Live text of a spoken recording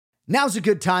Now's a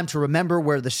good time to remember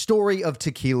where the story of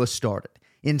tequila started.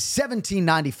 In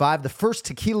 1795, the first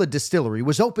tequila distillery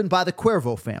was opened by the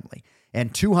Cuervo family,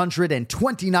 and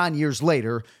 229 years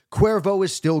later, Cuervo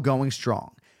is still going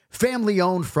strong.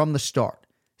 Family-owned from the start.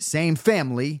 Same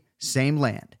family, same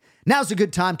land. Now's a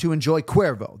good time to enjoy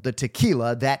Cuervo, the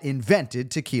tequila that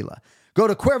invented tequila. Go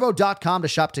to Cuervo.com to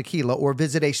shop tequila or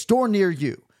visit a store near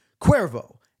you.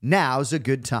 Cuervo, now's a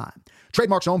good time.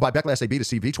 Trademarks owned by Beckley SAB to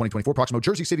CV 2024, Proximo,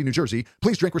 Jersey City, New Jersey.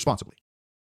 Please drink responsibly.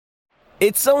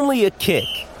 It's only a kick,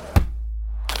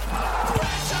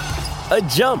 a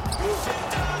jump,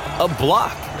 a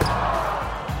block.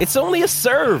 It's only a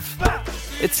serve.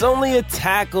 It's only a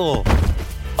tackle,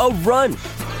 a run.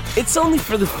 It's only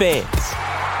for the fans.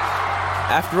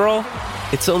 After all,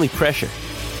 it's only pressure.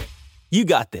 You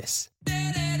got this.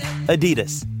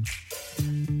 Adidas.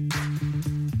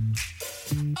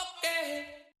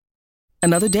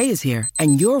 Another day is here,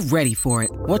 and you're ready for it.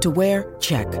 What to wear?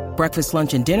 Check. Breakfast,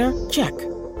 lunch, and dinner? Check.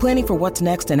 Planning for what's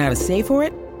next and how to save for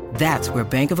it? That's where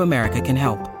Bank of America can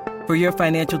help. For your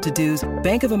financial to-dos,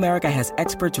 Bank of America has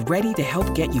experts ready to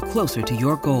help get you closer to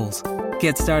your goals.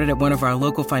 Get started at one of our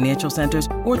local financial centers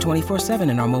or 24/7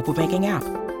 in our mobile banking app.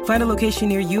 Find a location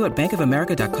near you at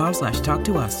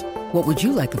bankofamerica.com/talktous. What would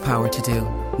you like the power to do?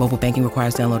 Mobile banking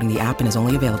requires downloading the app and is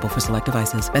only available for select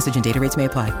devices. Message and data rates may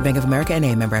apply. Bank of America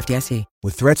N.A., member FDIC.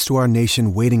 With threats to our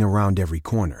nation waiting around every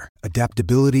corner,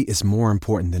 adaptability is more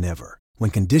important than ever. When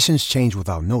conditions change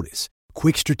without notice,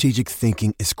 quick strategic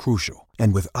thinking is crucial.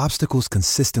 And with obstacles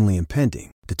consistently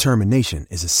impending, determination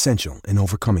is essential in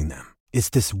overcoming them. It's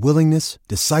this willingness,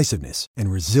 decisiveness, and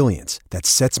resilience that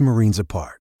sets Marines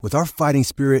apart. With our fighting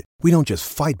spirit, we don't just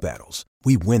fight battles,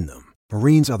 we win them.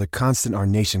 Marines are the constant our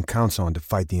nation counts on to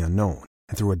fight the unknown.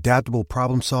 And through adaptable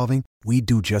problem solving, we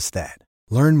do just that.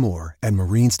 Learn more at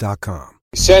Marines.com.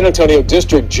 San Antonio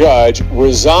district judge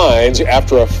resigns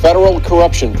after a federal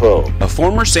corruption probe. A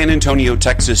former San Antonio,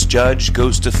 Texas judge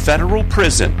goes to federal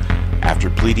prison after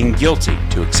pleading guilty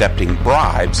to accepting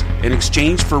bribes in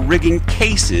exchange for rigging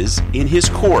cases in his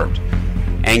court.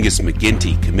 Angus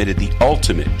McGinty committed the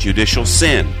ultimate judicial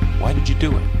sin. Why did you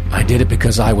do it? I did it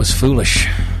because I was foolish.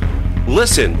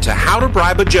 Listen to How to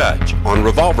Bribe a Judge on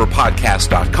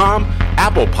RevolverPodcast.com,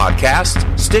 Apple Podcasts,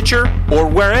 Stitcher, or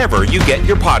wherever you get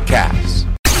your podcasts.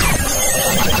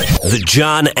 The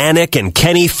John Anik and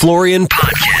Kenny Florian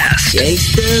Podcast.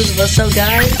 Gangsters, what's up,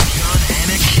 guys? John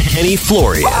Anik, Kenny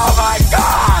Florian. Oh my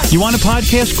God! You want a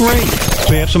podcast? Great.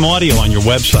 We have some audio on your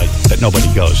website that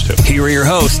nobody goes to. Here are your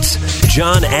hosts,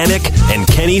 John Anik and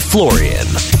Kenny Florian.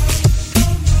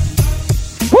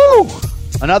 Woo!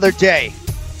 Another day.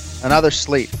 Another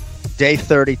sleep. Day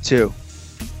 32.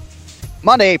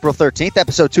 Monday, April 13th,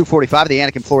 episode 245 of the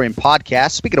Anik and Florian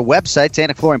Podcast. Speaking of websites,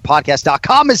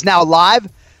 AnikFlorianPodcast.com is now live.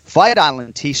 Fight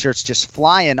Island t-shirts just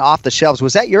flying off the shelves.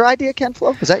 Was that your idea, Ken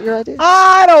Flo? Was that your idea?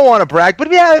 I don't want to brag,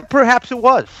 but yeah, perhaps it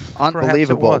was.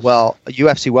 Unbelievable. Well,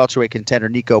 UFC welterweight contender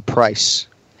Nico Price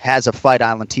has a Fight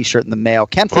Island t-shirt in the mail.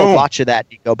 Ken Flo bought you that,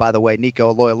 Nico, by the way. Nico,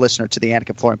 a loyal listener to the Anik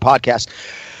and Florian Podcast.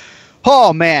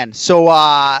 Oh, man. So,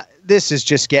 this is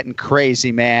just getting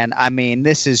crazy, man. I mean,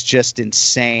 this is just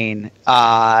insane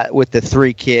with the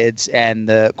 3 kids and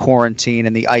the quarantine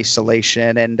and the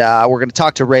isolation. And we're going to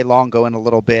talk to Ray Longo in a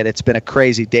little bit. It's been a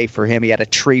crazy day for him. He had a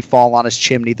tree fall on his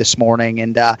chimney this morning.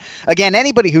 And again,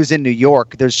 anybody who's in New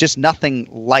York, there's just nothing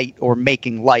light or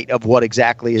making light of what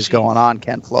exactly is going on,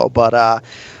 Ken Flo. But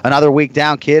another week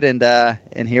down, kid,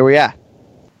 and here we are.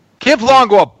 Give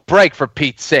Longo a break, for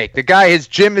Pete's sake. The guy, his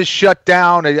gym is shut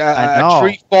down. A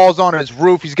tree falls on his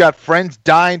roof. He's got friends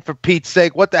dying, for Pete's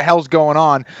sake. What the hell's going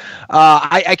on?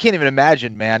 I can't even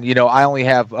imagine, man. You know, I only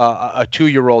have a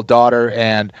 2-year-old daughter,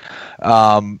 and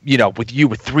you know,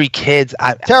 with 3 kids,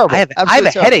 terrible. I have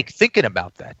a headache thinking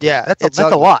about that. Yeah, that's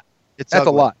a lot. That's ugly.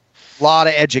 a lot. A lot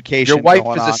of education. Your wife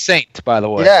going is on. a saint, by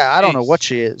the way. Yeah, I don't know what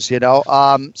she is. You know,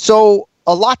 so.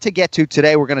 A lot to get to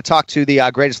today. We're going to talk to the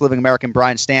greatest living American,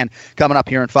 Brian Stann, coming up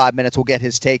here in 5 minutes. We'll get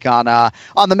his take on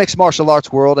the mixed martial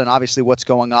arts world and obviously what's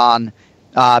going on,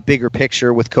 bigger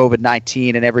picture with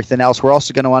COVID-19 and everything else. We're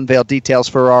also going to unveil details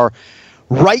for our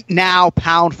right now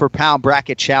pound-for-pound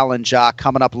bracket challenge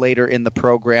coming up later in the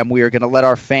program. We are going to let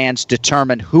our fans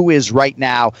determine who is right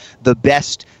now the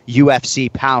best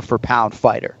UFC pound-for-pound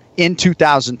fighter in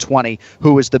 2020,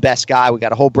 who is the best guy. We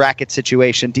got a whole bracket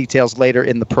situation, details later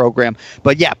in the program.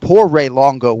 But yeah, poor Ray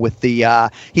Longo with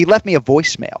the he left me a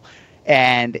voicemail,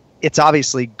 and it's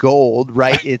obviously gold,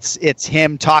 right? It's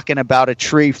him talking about a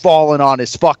tree falling on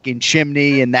his fucking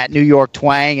chimney and that New York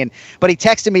twang, but he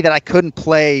texted me that I couldn't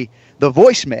play the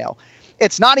voicemail.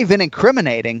 It's not even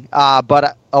incriminating,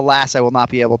 but alas, I will not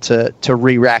be able to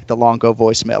re-rack the Longo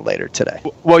voicemail later today.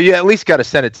 Well, you at least got to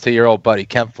send it to your old buddy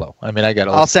Ken Flo. I mean,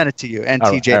 I'll send it to you and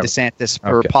TJ DeSantis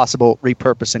for Okay. possible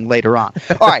repurposing later on.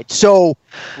 All right, so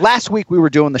last week we were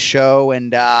doing the show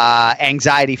and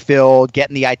anxiety-filled,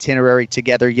 getting the itinerary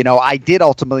together. You know, I did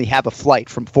ultimately have a flight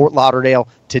from Fort Lauderdale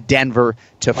to Denver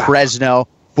to Fresno,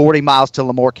 40 miles to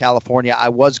Lemoore, California. I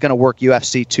was going to work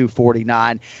UFC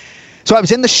 249. So I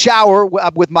was in the shower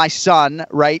with my son,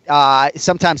 right?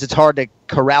 Sometimes it's hard to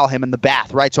corral him in the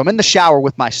bath, right? So I'm in the shower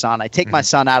with my son. I take my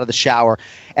son out of the shower,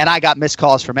 and I got missed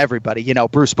calls from everybody. You know,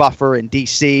 Bruce Buffer in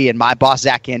D.C. and my boss,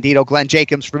 Zach Candido, Glenn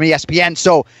Jacobs from ESPN.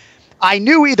 So I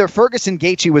knew either Ferguson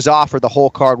Gaethje was off or the whole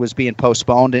card was being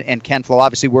postponed. And Ken Flo,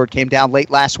 obviously, word came down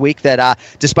late last week that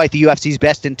despite the UFC's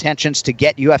best intentions to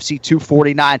get UFC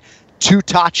 249 to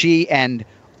Tachi and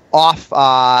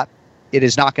off, it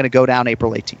is not going to go down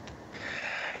April 18th.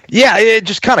 Yeah, it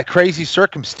just kind of crazy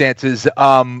circumstances.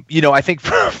 You know, I think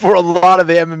for a lot of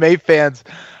the MMA fans,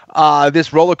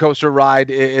 this roller coaster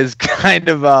ride is kind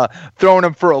of throwing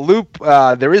them for a loop.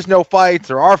 There is no fights.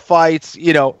 There are fights.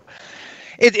 You know,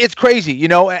 it's crazy, you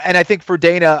know, and I think for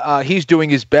Dana, he's doing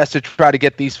his best to try to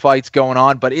get these fights going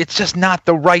on, but it's just not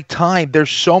the right time. There's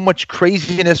so much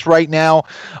craziness right now,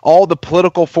 all the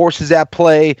political forces at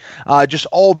play, just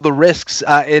all the risks.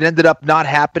 It ended up not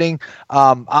happening.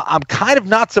 I'm kind of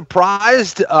not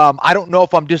surprised. I don't know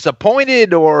if I'm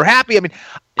disappointed or happy. I mean,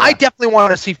 I definitely want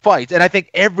to see fights, and I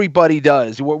think everybody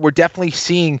does. We're definitely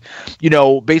seeing, you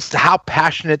know, based on how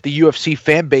passionate the UFC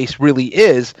fan base really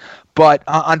is. But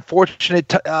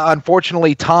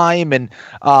unfortunately, time and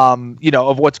you know,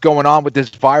 of what's going on with this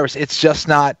virus, it's just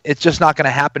not going to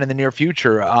happen in the near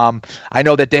future. I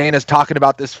know that Dana's talking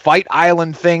about this Fight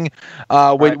Island thing,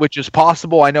 which is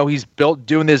possible. I know he's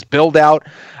doing this build out,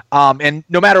 and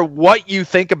no matter what you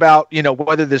think about, you know,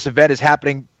 whether this event is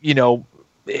happening, you know,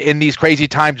 in these crazy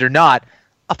times or not,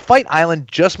 a Fight Island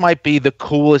just might be the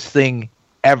coolest thing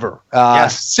ever.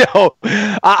 So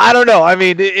I don't know. I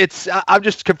mean, I'm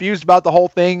just confused about the whole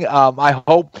thing. I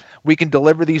hope we can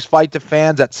deliver these fights to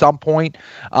fans at some point.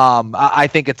 I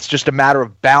think it's just a matter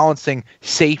of balancing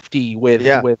safety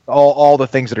with all the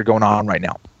things that are going on right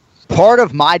now. Part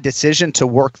of my decision to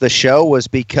work the show was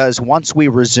because once we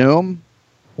resume,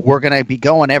 we're going to be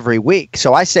going every week.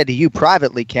 So I said to you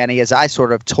privately, Kenny, as I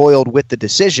sort of toiled with the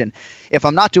decision, if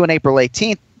I'm not doing April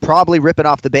 18th, probably ripping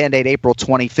off the Band-Aid April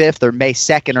 25th or May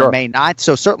 2nd or May 9th.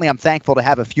 So certainly I'm thankful to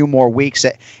have a few more weeks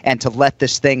and to let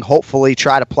this thing hopefully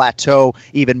try to plateau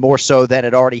even more so than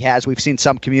it already has. We've seen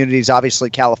some communities, obviously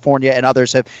California and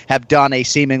others, have done a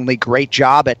seemingly great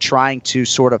job at trying to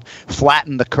sort of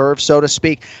flatten the curve, so to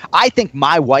speak. I think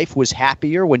my wife was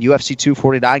happier when UFC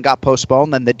 249 got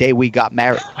postponed than the day we got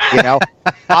married. You know,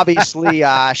 obviously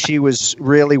she was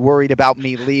really worried about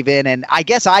me leaving, and I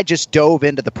guess I just dove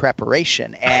into the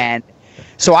preparation. And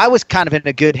so I was kind of in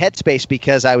a good headspace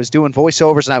because I was doing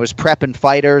voiceovers and I was prepping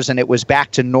fighters and it was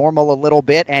back to normal a little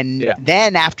bit. And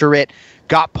then after it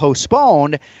got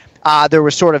postponed, there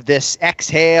was sort of this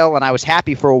exhale and I was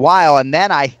happy for a while. And then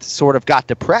I sort of got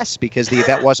depressed because the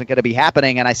event wasn't going to be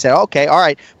happening. And I said, okay, all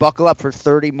right, buckle up for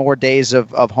 30 more days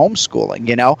of homeschooling.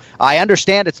 You know, I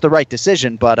understand it's the right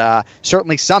decision, but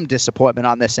certainly some disappointment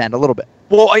on this end a little bit.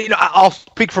 Well, you know, I'll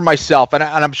speak for myself, and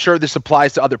I'm sure this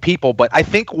applies to other people, but I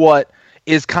think what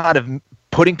is kind of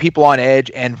putting people on edge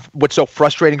and what's so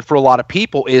frustrating for a lot of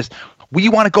people is we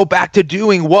want to go back to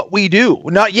doing what we do.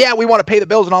 We want to pay the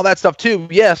bills and all that stuff too,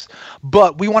 yes,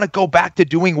 but we want to go back to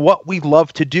doing what we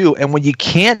love to do. And when you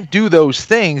can't do those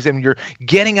things and you're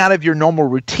getting out of your normal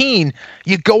routine,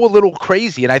 you go a little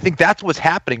crazy. And I think that's what's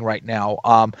happening right now.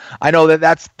 I know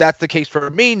that's the case for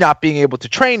me, not being able to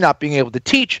train, not being able to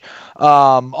teach,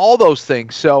 all those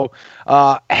things. So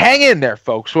hang in there,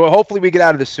 folks. Well, hopefully we get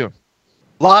out of this soon.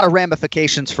 A lot of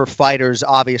ramifications for fighters,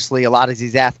 obviously. A lot of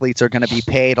these athletes are going to be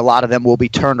paid. A lot of them will be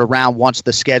turned around once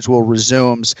the schedule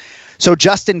resumes. So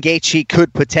Justin Gaethje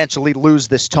could potentially lose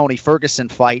this Tony Ferguson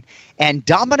fight, and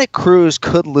Dominic Cruz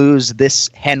could lose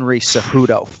this Henry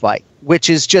Cejudo fight, which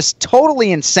is just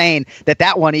totally insane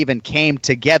that one even came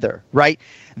together, right?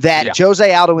 That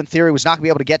Jose Aldo, in theory, was not going to be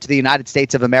able to get to the United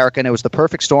States of America, and it was the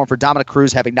perfect storm for Dominic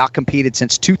Cruz, having not competed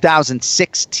since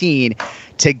 2016,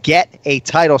 to get a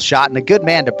title shot, and a good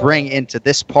man to bring into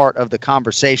this part of the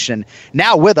conversation.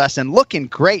 Now with us, and looking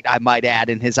great, I might add,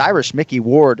 in his Irish Mickey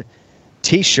Ward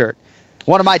t-shirt.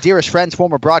 One of my dearest friends,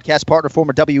 former broadcast partner,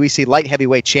 former WEC light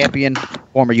heavyweight champion,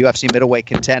 former UFC middleweight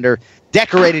contender,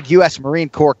 decorated U.S. Marine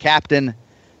Corps captain,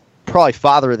 probably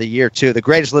father of the year, too, the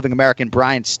greatest living American,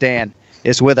 Brian Stann,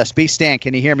 is with us. Stann,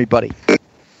 can you hear me, buddy?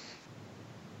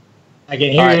 I can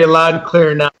hear you loud and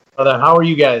clear now, brother. How are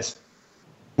you guys?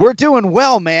 We're doing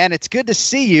well, man. It's good to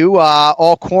see you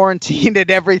all quarantined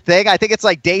and everything. I think it's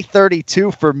like day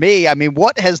 32 for me. I mean,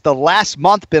 what has the last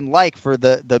month been like for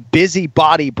the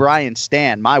busybody Brian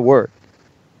Stann? My word.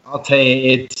 I'll tell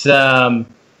you, it's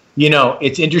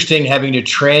it's interesting having to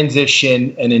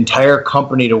transition an entire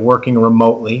company to working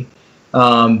remotely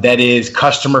that is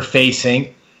customer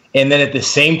facing, and then at the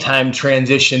same time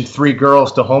transition 3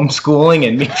 girls to homeschooling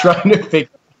and me trying to figure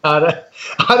out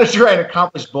how to try and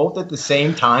accomplish both at the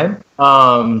same time.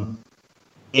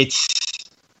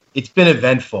 It's been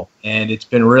eventful and it's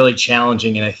been really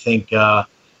challenging, and I think the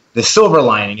silver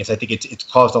lining is I think it's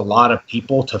caused a lot of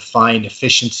people to find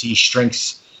efficiency,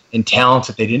 strengths, and talents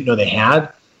that they didn't know they had.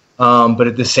 But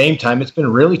at the same time, it's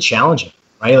been really challenging,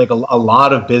 right? Like a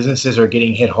lot of businesses are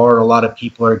getting hit hard. A lot of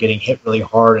people are getting hit really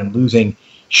hard and losing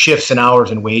shifts and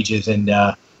hours and wages. And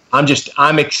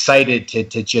I'm excited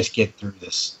to just get through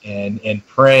this and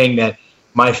praying that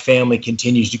my family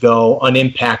continues to go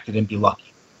unimpacted and be lucky.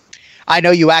 I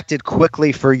know you acted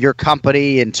quickly for your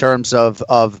company in terms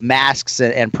of masks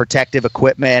and protective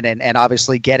equipment and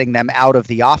obviously getting them out of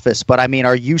the office. But I mean,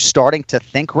 are you starting to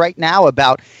think right now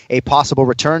about a possible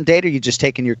return date, or are you just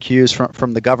taking your cues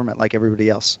from the government like everybody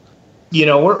else?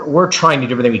 We're trying to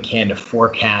do everything we can to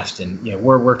forecast, and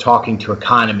we're talking to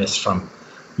economists from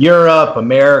Europe,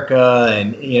 America,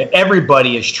 and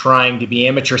everybody is trying to be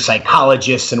amateur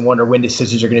psychologists and wonder when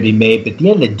decisions are going to be made. But at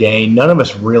the end of the day, none of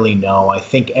us really know. I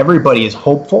think everybody is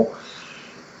hopeful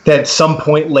that at some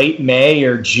point late May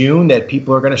or June that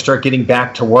people are going to start getting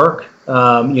back to work.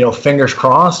 Fingers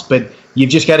crossed. But you've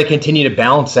just got to continue to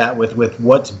balance that with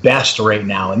what's best right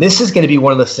now. And this is going to be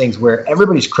one of those things where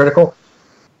everybody's critical.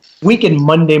 We can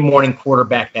Monday morning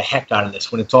quarterback the heck out of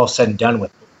this when it's all said and done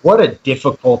with. What a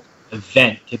difficult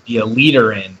event to be a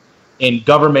leader in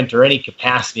government or any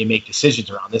capacity to make decisions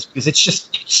around this, because it's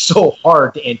just so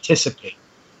hard to anticipate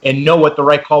and know what the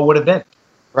right call would have been.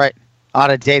 Right.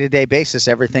 On a day-to-day basis,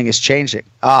 everything is changing.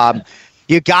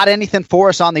 You got anything for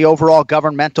us on the overall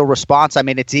governmental response? I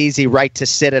mean, it's easy, right, to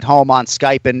sit at home on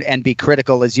Skype and be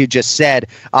critical, as you just said.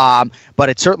 But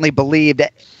I certainly believe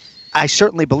at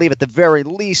the very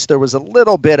least there was a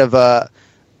little bit of a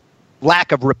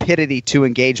lack of rapidity to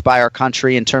engage by our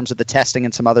country in terms of the testing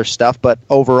and some other stuff. But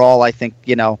overall, I think,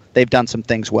 they've done some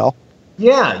things well.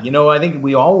 Yeah. I think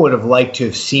we all would have liked to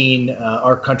have seen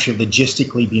our country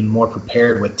logistically being more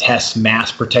prepared with tests,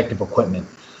 mass protective equipment.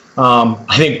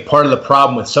 I think part of the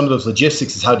problem with some of those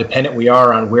logistics is how dependent we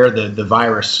are on where the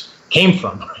virus came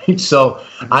from. Right? So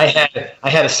I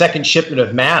had a second shipment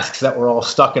of masks that were all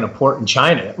stuck in a port in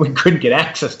China that we couldn't get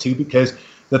access to because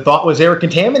the thought was they were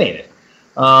contaminated.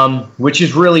 Which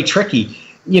is really tricky.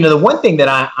 The one thing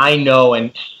that I know,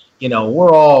 and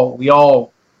we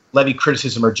all levy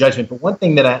criticism or judgment, but one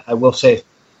thing that I will say is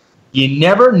you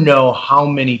never know how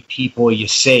many people you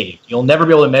saved. You'll never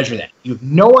be able to measure that. You have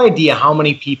no idea how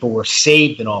many people were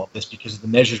saved in all of this because of the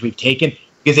measures we've taken,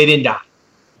 because they didn't die.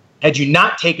 Had you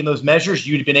not taken those measures,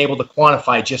 you'd have been able to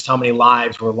quantify just how many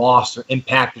lives were lost or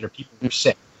impacted or people were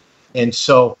sick. And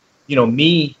so,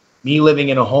 me living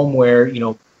in a home where,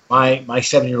 my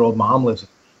 7-year-old mom lives with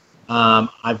me.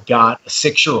 I've got a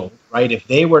 6-year-old, right? If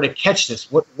they were to catch this,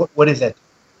 what is that?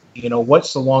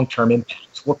 What's the long-term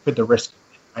impacts? What could the risk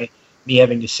be, right? Me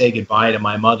having to say goodbye to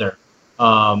my mother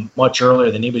much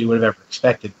earlier than anybody would have ever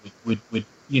expected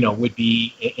would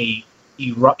be a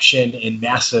eruption and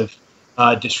massive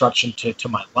disruption to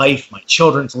my life, my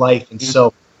children's life. And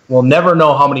so we'll never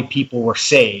know how many people were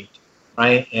saved.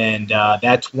 Right. And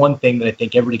that's one thing that I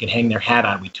think everybody can hang their hat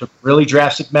on. We took really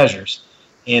drastic measures,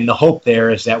 and the hope there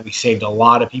is that we saved a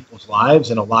lot of people's lives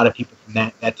and a lot of people from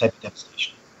that type of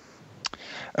devastation.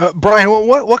 Brian,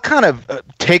 what kind of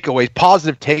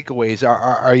positive takeaways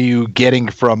are you getting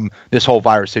from this whole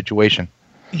virus situation?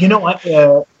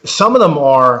 Some of them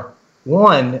are,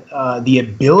 one, the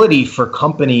ability for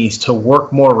companies to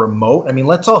work more remote. I mean,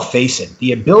 let's all face it,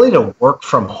 the ability to work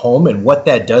from home and what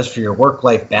that does for your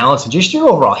work-life balance and just your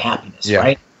overall happiness,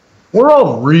 right? We're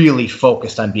all really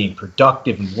focused on being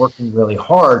productive and working really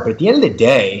hard. But at the end of the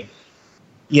day,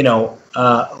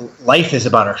 life is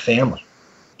about our family.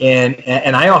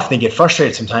 And I often get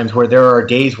frustrated sometimes where there are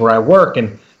days where I work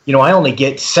and, I only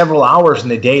get several hours in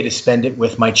the day to spend it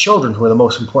with my children, who are the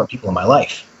most important people in my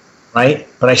life. Right?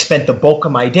 But I spent the bulk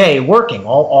of my day working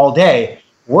all day.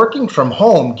 Working from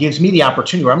home gives me the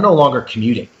opportunity where I'm no longer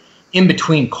commuting. In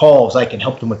between calls, I can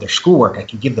help them with their schoolwork. I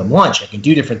can give them lunch. I can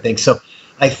do different things. So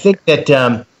I think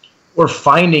that we're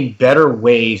finding better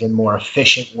ways and more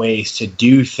efficient ways to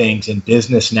do things in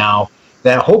business now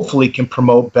that hopefully can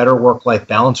promote better work-life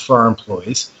balance for our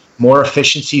employees, more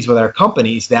efficiencies with our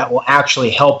companies that will actually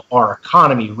help our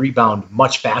economy rebound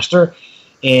much faster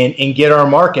and get our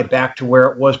market back to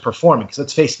where it was performing. Because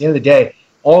let's face it, at the end of the day,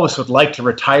 all of us would like to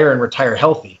retire and retire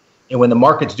healthy. And when the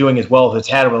market's doing as well as it's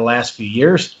had over the last few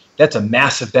years, that's a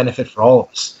massive benefit for all of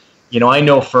us. I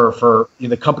know for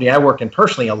the company I work in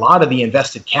personally, a lot of the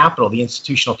invested capital, the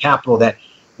institutional capital that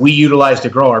we utilize to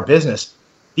grow our business,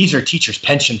 these are teachers'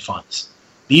 pension funds.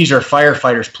 These are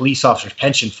firefighters, police officers'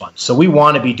 pension funds. So we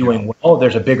want to be doing well.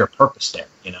 There's a bigger purpose there,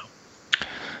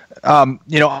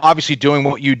 Obviously doing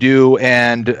what you do,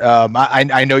 and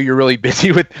I know you're really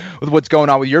busy with what's going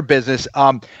on with your business.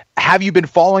 Have you been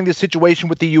following the situation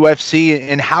with the UFC,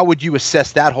 and how would you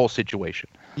assess that whole situation?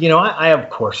 I of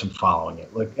course am following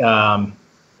it. Look,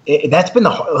 that's been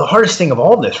the hardest thing of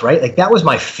all this, right? Like, that was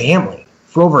my family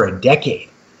for over a decade,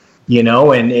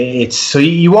 and it's so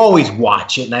you always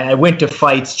watch it. And I went to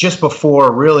fights just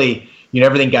before really,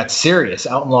 everything got serious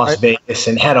out in Las Vegas,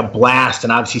 and had a blast,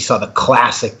 and obviously saw the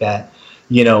classic that,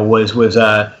 was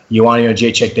Joanna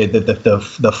Jacek,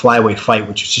 the flyweight fight,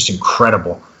 which was just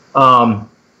incredible.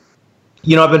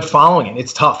 I've been following it.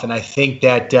 It's tough. And I think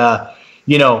that,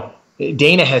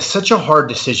 Dana has such a hard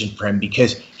decision for him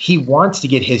because he wants to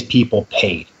get his people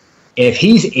paid. And if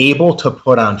he's able to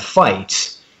put on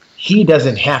fights, he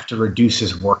doesn't have to reduce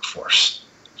his workforce.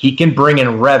 He can bring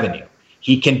in revenue.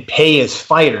 He can pay his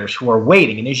fighters who are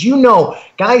waiting. And as you know,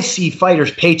 guys see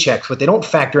fighters' paychecks, but they don't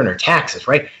factor in their taxes,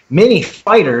 right? Many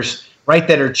fighters, right,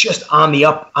 that are just coming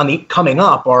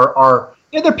up are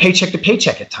they're paycheck to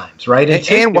paycheck at times, right?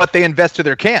 And what they invest to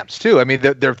their camps too. I mean,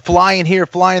 they're flying here,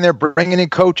 flying there, bringing in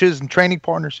coaches and training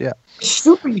partners. Yeah,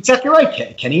 super. Exactly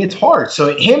right, Kenny. It's hard.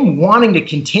 So him wanting to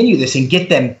continue this and get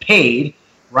them paid,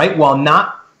 right, while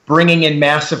not bringing in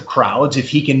massive crowds, if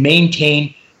he can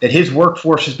maintain that his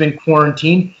workforce has been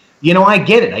quarantined, I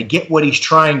get it. I get what he's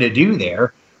trying to do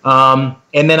there. And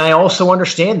then I also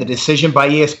understand the decision by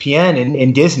ESPN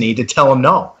and Disney to tell him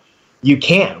no, you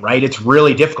can't. Right? It's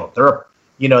really difficult. There's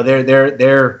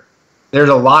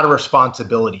a lot of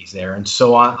responsibilities there, and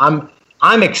so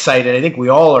I'm excited. I think we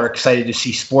all are excited to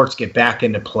see sports get back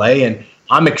into play, and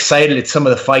I'm excited at some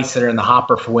of the fights that are in the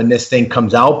hopper for when this thing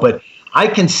comes out. But I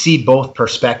can see both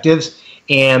perspectives,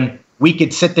 and we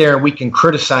could sit there and we can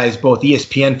criticize both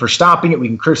ESPN for stopping it. We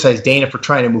can criticize Dana for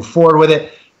trying to move forward with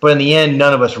it, but in the end,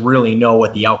 none of us really know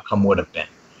what the outcome would have been.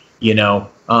 At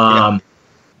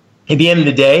the end of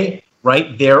the day,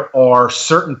 right, there are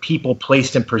certain people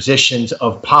placed in positions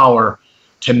of power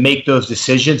to make those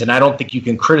decisions, and I don't think you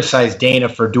can criticize Dana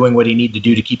for doing what he needed to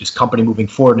do to keep his company moving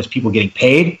forward and his people getting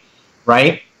paid,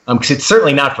 right? Because it's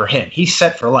certainly not for him. He's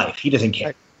set for life. He doesn't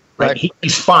care, right?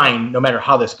 He's fine no matter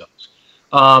how this goes.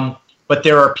 But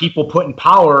there are people put in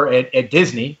power at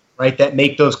Disney, right, that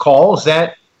make those calls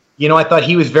that, I thought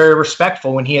he was very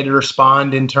respectful when he had to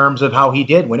respond in terms of how he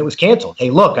did when it was canceled. Hey,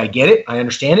 look, I get it. I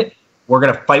understand it. We're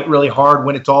going to fight really hard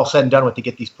when it's all said and done with to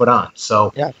get these put on.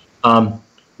 So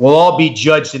we'll all be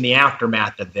judged in the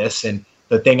aftermath of this. And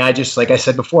the thing like I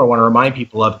said before, I want to remind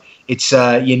people of, it's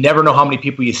you never know how many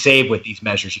people you save with these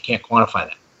measures. You can't quantify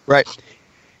that. Right.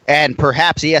 And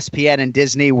perhaps ESPN and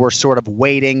Disney were sort of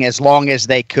waiting as long as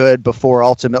they could before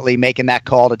ultimately making that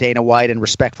call to Dana White and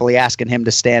respectfully asking him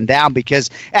to stand down. Because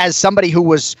as somebody who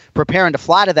was preparing to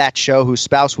fly to that show, whose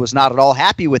spouse was not at all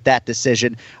happy with that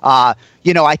decision, I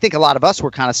think a lot of us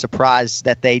were kind of surprised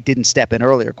that they didn't step in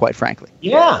earlier, quite frankly.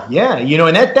 Yeah.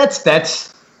 And that's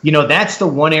the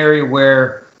one area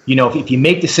where, if you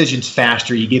make decisions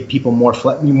faster, you give people more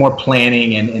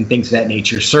planning and things of that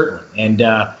nature, certainly. And,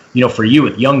 for you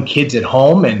with young kids at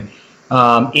home and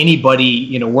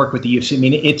anybody, work with the UFC, I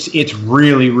mean, it's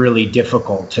really, really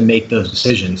difficult to make those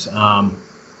decisions.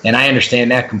 And I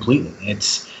understand that completely.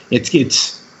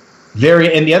 It's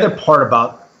very, and the other part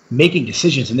about making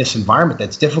decisions in this environment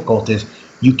that's difficult is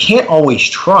you can't always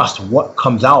trust what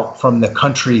comes out from the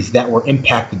countries that were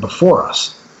impacted before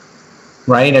us.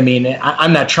 Right. I mean,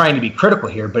 I'm not trying to be critical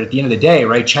here, but at the end of the day,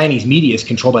 right, Chinese media is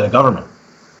controlled by the government.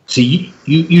 So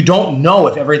you don't know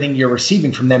if everything you're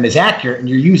receiving from them is accurate, and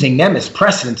you're using them as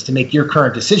precedents to make your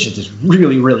current decisions. Is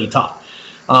really, really tough,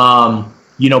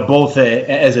 both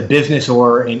as a business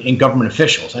or in government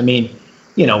officials. I mean,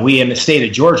 we in the state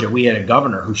of Georgia, we had a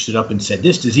governor who stood up and said,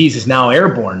 this disease is now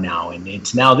airborne now, and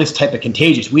it's now this type of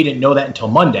contagious. We didn't know that until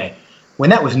Monday, when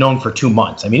that was known for 2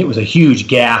 months. I mean, it was a huge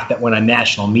gaffe that went on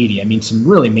national media. I mean, some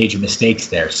really major mistakes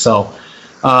there. So,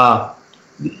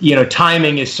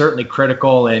 timing is certainly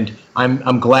critical, and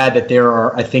I'm glad that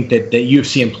I think that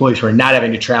UFC employees who are not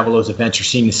having to travel those events are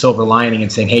seeing the silver lining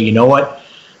and saying, hey, you know what?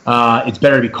 It's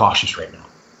better to be cautious right now.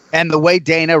 And the way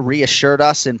Dana reassured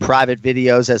us in private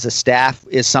videos as a staff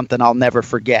is something I'll never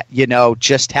forget.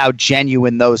 Just how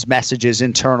genuine those messages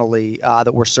internally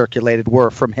that were circulated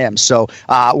were from him. So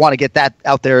I want to get that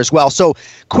out there as well. So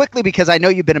quickly, because I know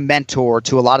you've been a mentor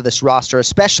to a lot of this roster,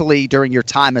 especially during your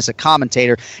time as a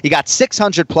commentator. You got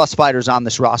 600 plus fighters on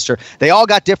this roster. They all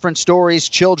got different stories,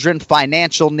 children,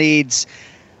 financial needs.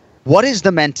 What is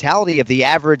the mentality of the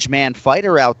average man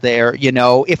fighter out there,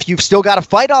 if you've still got a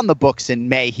fight on the books in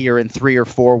May here in 3 or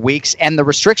 4 weeks and the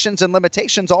restrictions and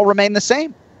limitations all remain the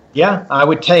same? Yeah, I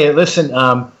would tell you, listen,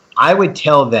 I would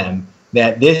tell them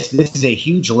that this is a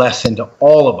huge lesson to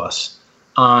all of us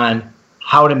on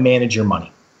how to manage your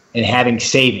money and having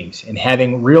savings and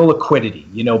having real liquidity.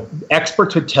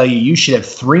 Experts would tell you should have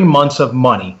 3 months of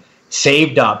money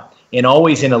saved up and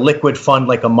always in a liquid fund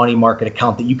like a money market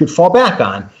account that you could fall back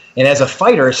on. And as a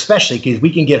fighter, especially, because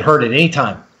we can get hurt at any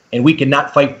time and we can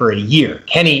not fight for a year.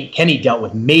 Kenny dealt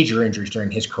with major injuries during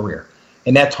his career,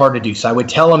 and that's hard to do. So I would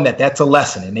tell them that that's a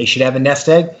lesson, and they should have a nest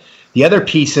egg. The other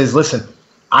piece is, listen,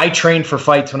 I trained for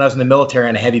fights when I was in the military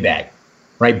on a heavy bag,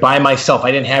 right, by myself.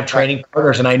 I didn't have training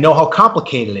partners, and I know how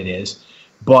complicated it is,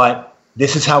 but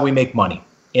this is how we make money.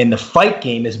 And the fight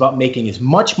game is about making as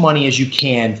much money as you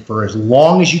can for as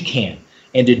long as you can.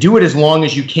 And to do it as long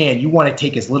as you can, you want to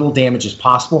take as little damage as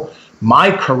possible.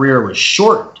 My career was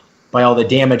shortened by all the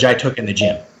damage I took in the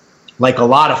gym, like a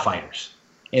lot of fighters.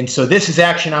 And so this is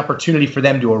actually an opportunity for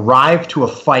them to arrive to a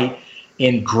fight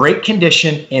in great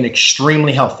condition and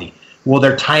extremely healthy. Will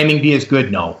their timing be as good?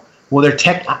 No. Will their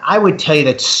tech? I would tell you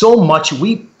that so much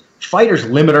we fighters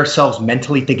limit ourselves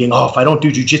mentally thinking, if I don't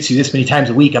do jiu-jitsu this many times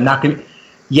a week, I'm not going to.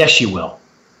 Yes, you will.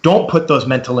 Don't put those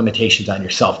mental limitations on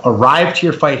yourself. Arrive to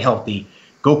your fight healthy.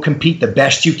 Go compete the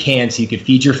best you can so you can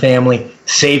feed your family,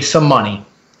 save some money.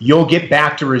 You'll get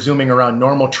back to resuming around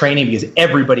normal training because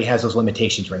everybody has those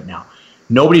limitations right now.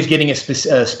 Nobody's getting a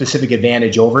specific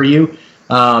advantage over you.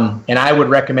 And I would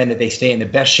recommend that they stay in the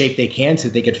best shape they can so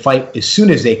that they could fight as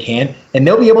soon as they can. And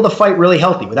they'll be able to fight really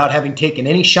healthy without having taken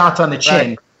any shots on the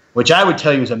chin, which I would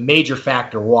tell you is a major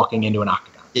factor walking into an octagon.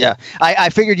 Yeah, I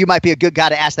figured you might be a good guy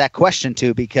to ask that question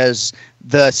to because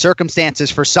the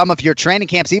circumstances for some of your training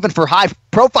camps, even for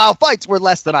high-profile fights, were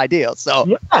less than ideal. So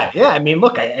yeah. I mean,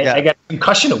 look, I got a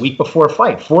concussion a week before a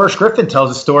fight. Forrest Griffin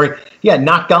tells a story. Yeah,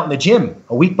 knocked out in the gym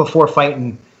a week before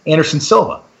fighting Anderson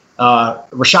Silva.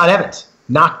 Rashad Evans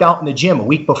knocked out in the gym a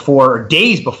week before, or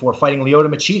days before fighting Lyoto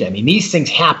Machida. I mean, these things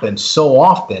happen so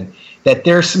often that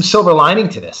there's some silver lining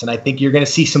to this, and I think you're going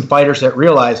to see some fighters that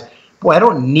realize, boy, I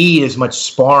don't need as much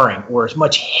sparring or as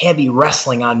much heavy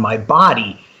wrestling on my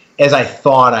body as I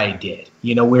thought I did.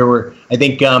 I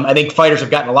think fighters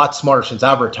have gotten a lot smarter since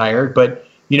I've retired, but,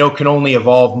 can only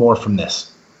evolve more from this.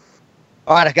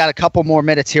 All right, I got a couple more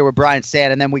minutes here with Brian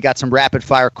Stann, and then we got some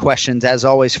rapid-fire questions, as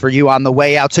always, for you on the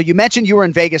way out. So you mentioned you were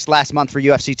in Vegas last month for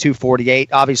UFC 248.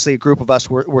 Obviously, a group of us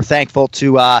were thankful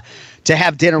to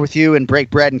have dinner with you and break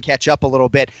bread and catch up a little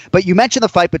bit. But you mentioned the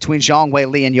fight between Zhang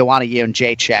Weili and Joanna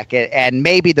Jędrzejczyk, and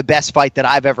maybe the best fight that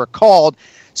I've ever called.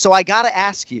 So I got to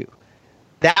ask you,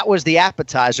 that was the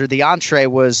appetizer. The entree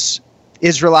was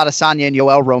Israel Adesanya and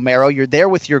Yoel Romero. You're there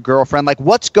with your girlfriend. Like,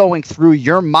 what's going through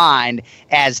your mind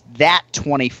as that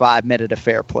 25-minute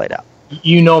affair played out?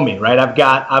 You know me, right? I've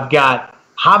got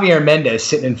Javier Mendez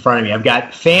sitting in front of me. I've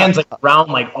got fans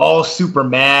around all super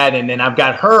mad, and then I've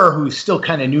got her who's still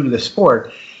kind of new to the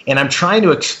sport, and I'm trying to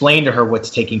explain to her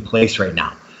what's taking place right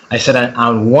now. I said,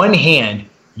 on one hand,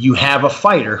 you have a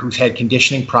fighter who's had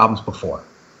conditioning problems before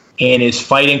and is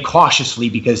fighting cautiously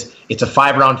because it's a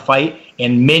 5-round fight,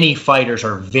 and many fighters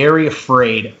are very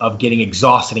afraid of getting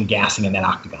exhausted and gassing in that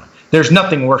octagon. There's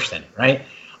nothing worse than it, right?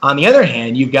 On the other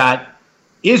hand, you've got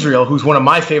Israel, who's one of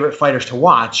my favorite fighters to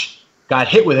watch, got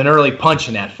hit with an early punch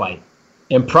in that fight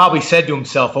and probably said to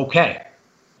himself, okay,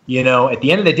 at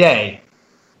the end of the day,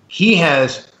 he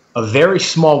has a very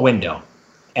small window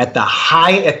at the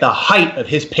height of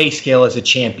his pay scale as a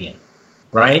champion,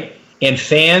 right? And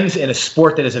fans in a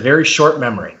sport that has a very short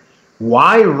memory,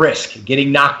 why risk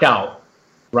getting knocked out,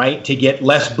 right, to get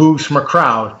less boos from a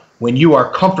crowd when you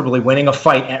are comfortably winning a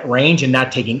fight at range and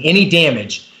not taking any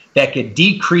damage that could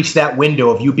decrease that window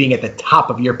of you being at the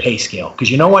top of your pay scale? Because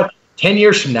you know what? 10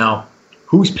 years from now,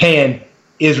 who's paying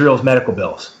Israel's medical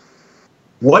bills?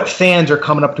 What fans are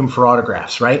coming up to him for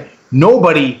autographs, right?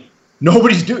 Nobody's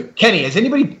doing. Kenny, has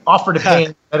anybody offered to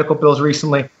pay medical bills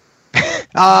recently?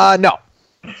 No.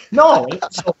 No.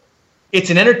 So it's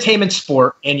an entertainment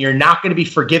sport, and you're not going to be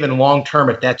forgiven long term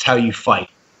if that's how you fight.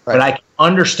 Right. But I can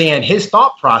understand his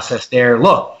thought process there.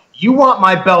 Look, you want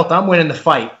my belt, I'm winning the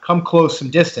fight. Come close some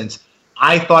distance.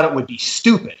 I thought it would be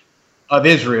stupid of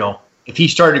Israel if he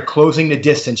started closing the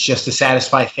distance just to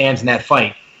satisfy fans in that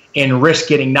fight and risk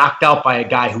getting knocked out by a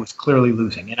guy who was clearly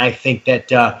losing. And I think that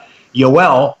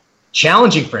Yoel,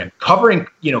 challenging for him, covering,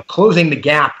 closing the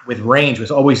gap with range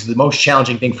was always the most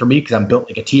challenging thing for me because I'm built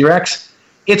like a T-Rex.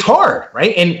 It's hard,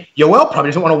 right? And Yoel probably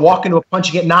doesn't want to walk into a punch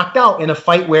and get knocked out in a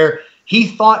fight where he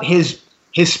thought his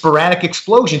sporadic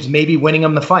explosions may be winning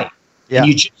him the fight. Yeah.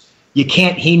 And you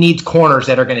can't. He needs corners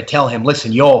that are going to tell him,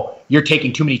 listen, Yoel, you're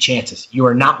taking too many chances. You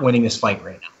are not winning this fight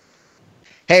right now.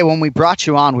 Hey, when we brought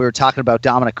you on, we were talking about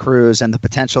Dominic Cruz and the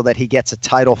potential that he gets a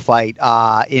title fight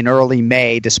in early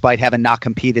May, despite having not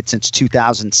competed since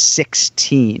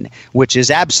 2016, which is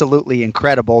absolutely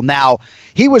incredible. Now,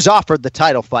 he was offered the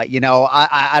title fight.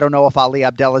 I don't know if Ali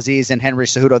Abdelaziz and Henry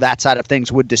Cejudo, that side of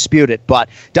things, would dispute it, but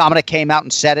Dominic came out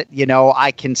and said it.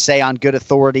 I can say on good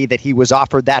authority that he was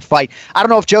offered that fight. I don't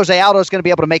know if Jose Aldo is going to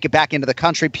be able to make it back into the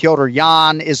country. Petr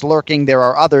Yan is lurking. There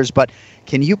are others, but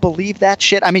can you believe that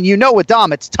shit? I mean, with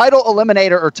Dom, it's title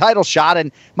eliminator or title shot,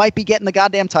 and might be getting the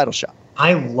goddamn title shot.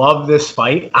 I love this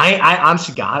fight. I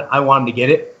honestly, God, I want him to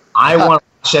get it. I want to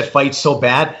watch that fight so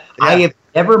bad. Yeah. I have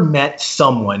never met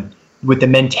someone with the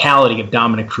mentality of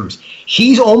Dominic Cruz.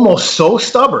 He's almost so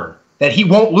stubborn that he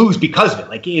won't lose because of it.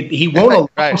 Like he won't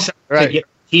allow himself to get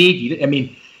fatigued. I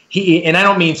mean, and I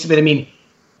don't mean, but I mean,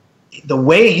 the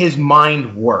way his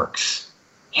mind works.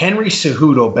 Henry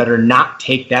Cejudo better not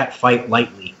take that fight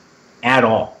lightly at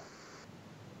all.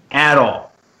 At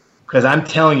all. Because I'm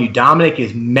telling you, Dominic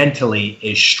is mentally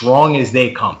as strong as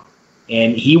they come.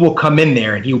 And he will come in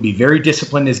there and he will be very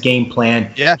disciplined in his game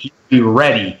plan. Yeah. He'll be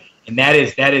ready. And that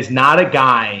is not a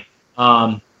guy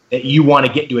that you want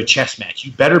to get into a chess match.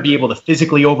 You better be able to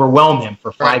physically overwhelm him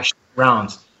for 5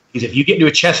 rounds. Because if you get into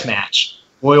a chess match,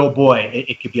 boy, oh boy,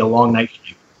 it could be a long night for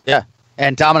you. Yeah.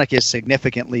 And Dominic is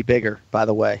significantly bigger, by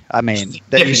the way. I mean,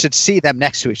 that you should see them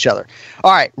next to each other.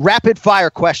 All right, rapid fire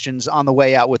questions on the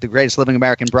way out with the greatest living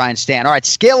American, Brian Stann. All right,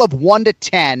 scale of 1 to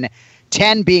 10,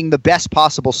 10 being the best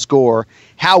possible score.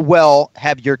 How well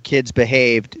have your kids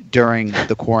behaved during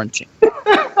the quarantine?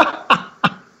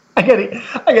 I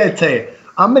gotta tell you,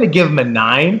 I'm gonna give them a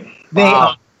 9.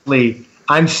 Honestly,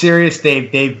 I'm serious.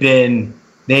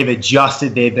 They've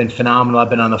adjusted. They've been phenomenal. I've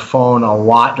been on the phone a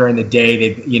lot during the day.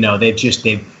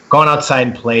 They've gone outside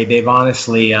and played. They've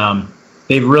honestly,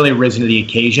 they've really risen to the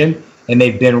occasion, and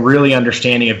they've been really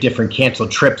understanding of different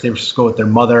canceled trips. They were supposed to go with their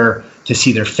mother to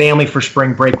see their family for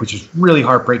spring break, which is really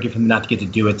heartbreaking for them not to get to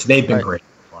do it. So they've been great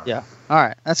so far. Yeah. All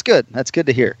right. That's good. That's good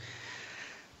to hear.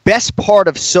 Best part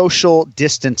of social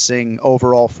distancing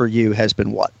overall for you has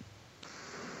been what?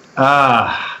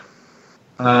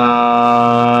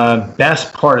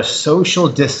 Best part of social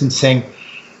distancing,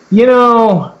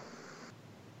 you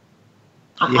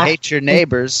hate your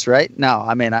neighbors, right? No,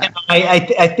 I mean, I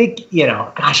think,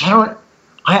 gosh,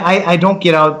 I don't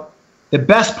get out. The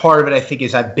best part of it, I think,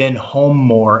 is I've been home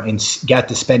more and got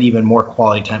to spend even more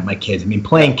quality time with my kids. I mean,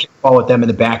 playing kickball with them in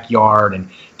the backyard, and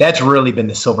that's really been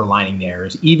the silver lining there,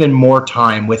 is even more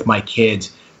time with my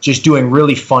kids, just doing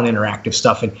really fun, interactive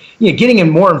stuff, and getting them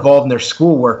more involved in their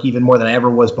schoolwork even more than I ever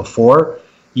was before.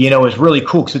 Is really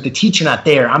cool because with the teacher not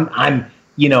there, I'm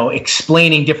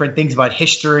explaining different things about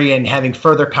history and having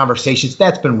further conversations.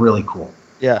 That's been really cool.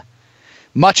 Yeah,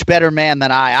 much better man than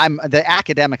I'm. The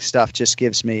academic stuff just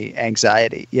gives me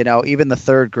anxiety. Even the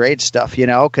third grade stuff.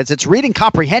 Because it's reading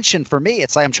comprehension for me.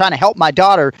 It's like I'm trying to help my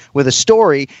daughter with a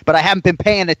story, but I haven't been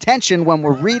paying attention when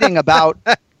we're reading about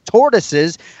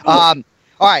tortoises.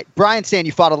 All right, Brian Stann,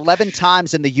 you fought 11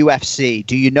 times in the UFC.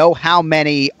 Do you know how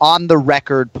many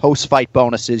on-the-record post-fight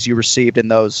bonuses you received in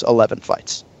those 11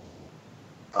 fights?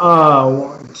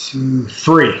 1, 2,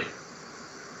 3.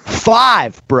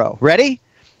 5, bro. Ready?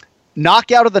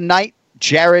 Knockout of the night,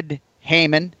 Jared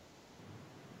Heyman.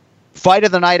 Fight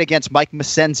of the night against Mike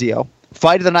Macenzio.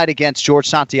 Fight of the night against George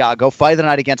Santiago. Fight of the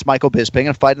night against Michael Bisping.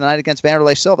 And fight of the night against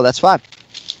Vanderlei Silva. That's 5.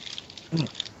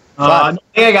 5.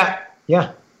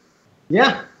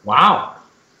 Yeah. Wow.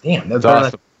 Damn. That's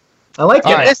awesome. I like it.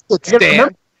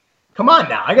 Right. Come on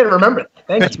now. I got to remember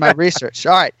that. That's my research.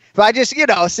 All right. But I just,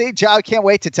 see, Joe, I can't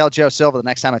wait to tell Joe Silva the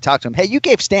next time I talk to him. Hey, you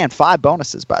gave Stann 5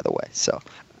 bonuses, by the way. So,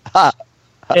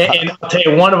 and I'll tell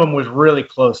you, one of them was really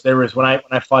close. There was when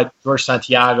I fought George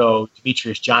Santiago,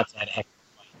 Demetrius Johnson had a heck of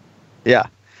a fight. Yeah.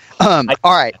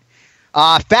 All right.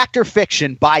 Fact or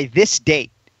fiction, by this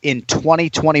date in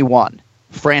 2021,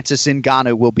 Francis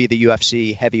Ngannou will be the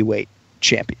UFC heavyweight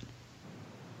champion.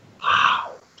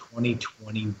 Wow.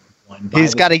 2021.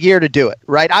 He's got a year to do it,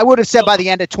 right? I would have said by the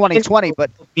end of 2020, but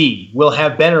will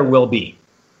have been or will be?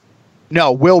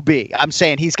 No, will be. I'm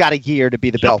saying he's got a year to be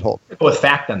the belt holder. With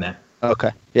fact on that.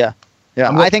 Okay. Yeah.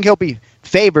 Yeah, I think he'll be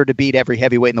favored to beat every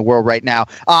heavyweight in the world right now.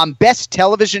 Best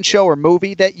television show or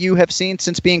movie that you have seen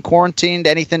since being quarantined?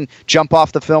 Anything jump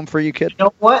off the film for you, kid? You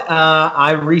know what?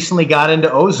 I recently got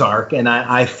into Ozark, and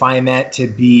I find that to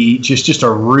be just a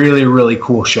really, really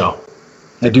cool show.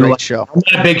 Great show. I'm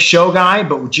not a big show guy,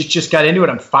 but we just got into it.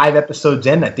 I'm 5 episodes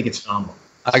in. I think it's phenomenal.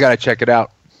 I got to check it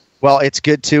out. Well, it's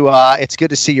good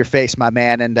to see your face, my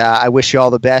man, and I wish you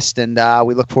all the best, and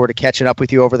we look forward to catching up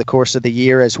with you over the course of the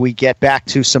year as we get back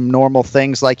to some normal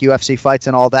things like UFC fights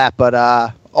and all that, but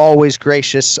always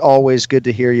gracious, always good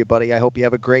to hear you, buddy. I hope you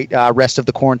have a great rest of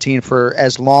the quarantine for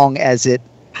as long as it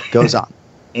goes on.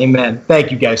 Amen.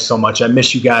 Thank you guys so much. I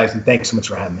miss you guys, and thanks so much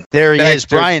for having me. There he is,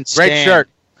 Brian Stann, great shirt.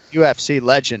 UFC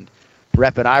legend,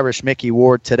 repping Irish Mickey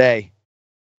Ward today.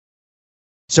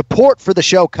 Support for the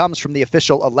show comes from the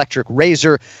official electric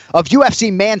razor of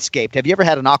UFC, Manscaped. Have you ever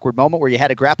had an awkward moment where you had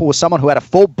to grapple with someone who had a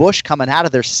full bush coming out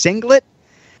of their singlet?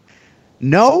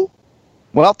 No?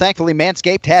 Well, thankfully,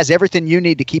 Manscaped has everything you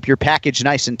need to keep your package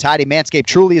nice and tidy. Manscaped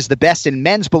truly is the best in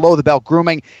men's below-the-belt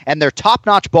grooming, and their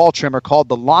top-notch ball trimmer called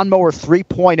the Lawnmower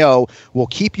 3.0 will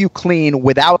keep you clean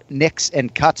without nicks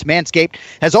and cuts. Manscaped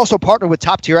has also partnered with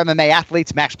top-tier MMA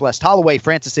athletes Max Blessed Holloway,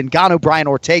 Francis Ngannou, Brian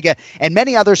Ortega, and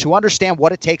many others who understand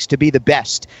what it takes to be the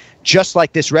best. Just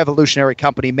like this revolutionary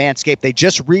company, Manscaped, they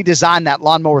just redesigned that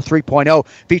Lawnmower 3.0,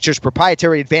 features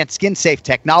proprietary advanced skin-safe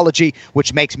technology,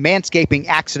 which makes manscaping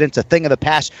accidents a thing of the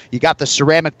past. You got the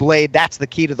ceramic blade. That's the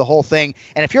key to the whole thing.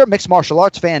 And if you're a mixed martial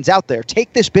arts fans out there,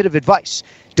 take this bit of advice.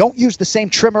 Don't use the same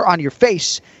trimmer on your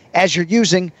face as you're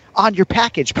using on your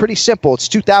package. Pretty simple. It's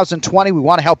 2020. We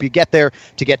want to help you get there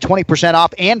to get 20%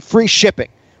 off and free shipping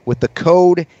with the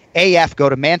code AF. Go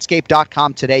to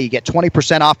manscaped.com today. You get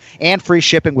 20% off and free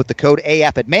shipping with the code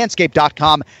AF at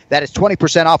manscaped.com. That is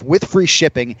 20% off with free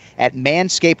shipping at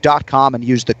manscaped.com and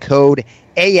use the code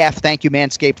AF. Thank you,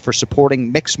 Manscaped, for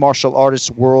supporting mixed martial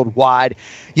artists worldwide.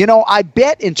 You know, I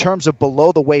bet in terms of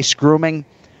below-the-waist grooming,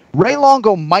 Ray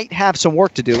Longo might have some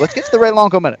work to do. Let's get to the Ray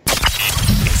Longo Minute.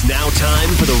 It's now time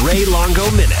for the Ray Longo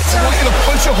Minute. I want you to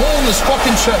punch a hole in this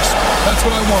fucking chest. That's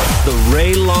what I want. The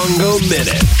Ray Longo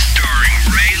Minute. Starring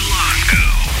Ray Longo.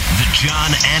 The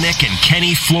John Anik and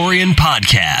Kenny Florian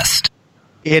podcast.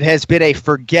 It has been a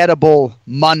forgettable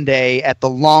Monday at the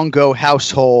Longo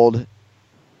household.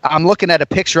 I'm looking at a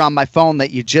picture on my phone that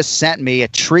you just sent me. A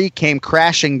tree came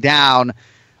crashing down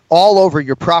all over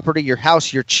your property, your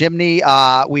house, your chimney.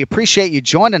 We appreciate you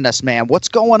joining us, man. What's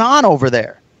going on over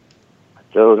there?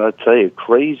 Dude, I tell you,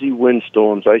 crazy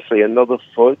windstorms. I say another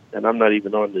foot, and I'm not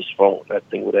even on this phone. That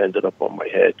thing would have ended up on my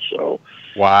head. So,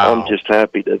 wow. I'm just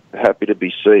happy to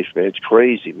be safe, man. It's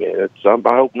crazy, man.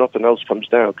 I hope nothing else comes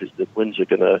down because the winds are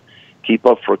gonna keep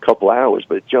up for a couple hours.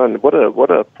 But John, what a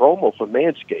promo for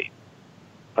Manscaped.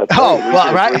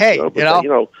 Right? Hey,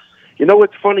 you know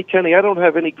what's funny, Kenny? I don't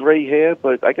have any gray hair,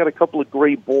 but I got a couple of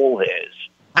gray ball hairs,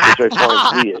 which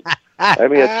I find weird. I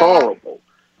mean, it's horrible.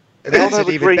 I don't have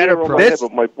a gray hair on my head,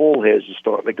 but my ball hairs are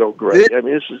starting to go gray. I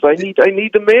mean, I need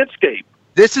the Manscaped.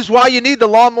 This is why you need the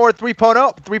Lawnmower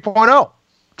 3.0.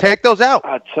 Take those out.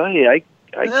 I tell you, I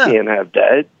can't have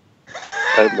that.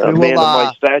 A man of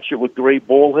my stature with gray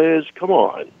ball hairs? Come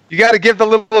on. You got to give the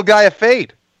little guy a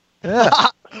fade. Yeah.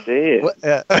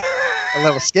 A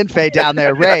little skin fade down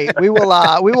there, Ray. We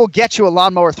will get you a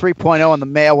Lawnmower 3.0 in the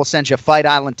mail. We'll send you a Fight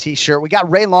Island T-shirt. We got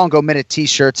Ray Longo Minute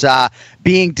T-shirts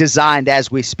being designed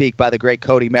as we speak by the great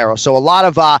Cody Merrow. So a lot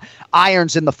of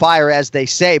irons in the fire, as they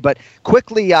say. But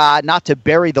quickly, not to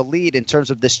bury the lead in terms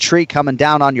of this tree coming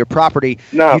down on your property.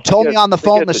 No, you told me on the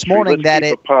phone this morning that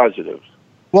it positive.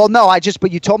 Well, no,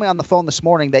 but you told me on the phone this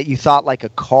morning that you thought like a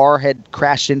car had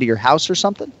crashed into your house or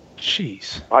something.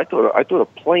 Jeez. I thought a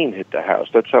plane hit the house.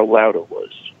 That's how loud it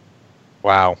was.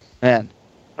 Wow. Man.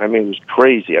 I mean, it was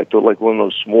crazy. I thought like one of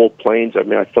those small planes. I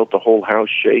mean, I felt the whole house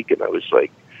shake, and it was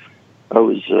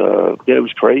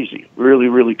crazy. Really,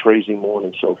 really crazy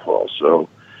morning so far. So,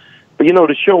 but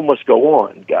the show must go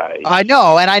on, guys. I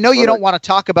know, and I know you don't want to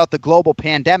talk about the global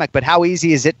pandemic, but how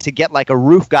easy is it to get like a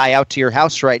roof guy out to your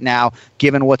house right now,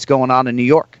 given what's going on in New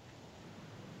York?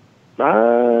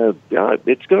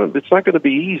 It's not gonna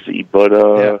be easy, but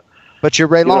But you're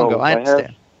Ray Longo, I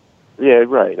understand. Yeah,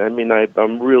 right. I mean,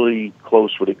 I'm really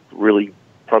close with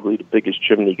probably the biggest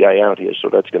chimney guy out here, so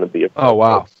that's going to be a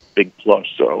big plus.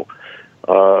 So,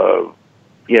 I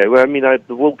mean,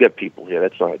 we'll get people here.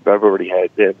 That's not. I've already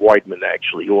had Weidman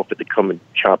actually offered to come and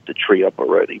chop the tree up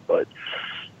already, but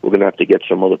we're going to have to get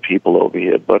some other people over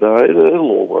here. But it'll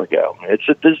all work out.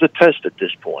 There's a test at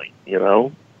this point,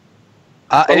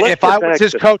 If I was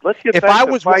his coach, if I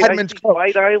was Weidman's coach,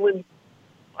 Fight Island,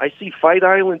 I see Fight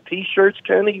Island T-shirts,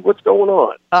 Kenny. What's going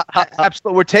on?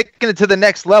 Absolutely. We're taking it to the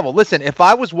next level. Listen, if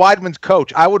I was Weidman's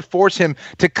coach, I would force him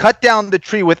to cut down the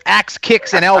tree with axe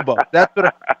kicks and elbows. That's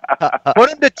what put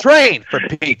him to train, for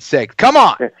Pete's sake. Come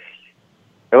on. And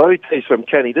let me tell you something,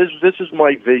 Kenny. This is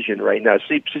my vision right now.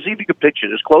 See if you can picture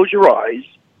this. Close your eyes.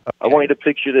 Okay. I want you to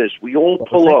picture this. We all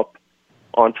pull up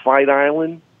on Fight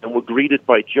Island, and we're greeted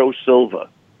by Joe Silva.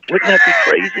 Wouldn't that be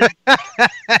crazy?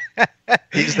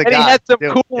 He's the guy. He had some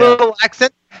cool little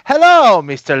accent. Hello,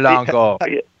 Mr. Longo.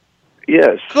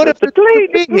 Yes. Good at the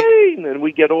plane. And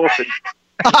we get off. And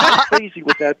how crazy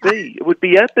would that be? It would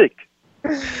be epic.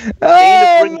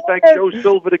 Dana brings back Joe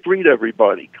Silva to greet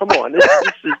everybody. Come on.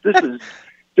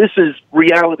 This is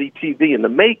reality TV in the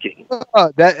making.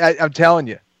 I'm telling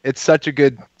you, it's such a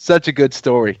good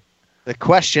story. The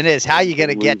question is, how are you going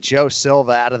to get Joe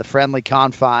Silva out of the friendly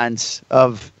confines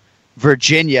of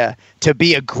Virginia to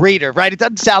be a greeter, right? It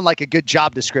doesn't sound like a good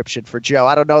job description for Joe.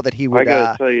 I don't know that he would. I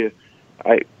got to tell you,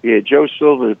 Joe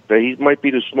Silva, he might be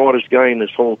the smartest guy in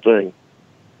this whole thing.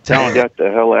 He got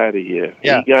the hell out of here.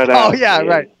 Yeah. He got out. Oh, yeah,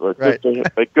 right.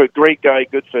 A great guy,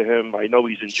 good for him. I know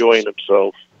he's enjoying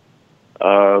himself.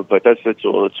 But that's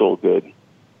all. It's all good.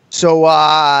 So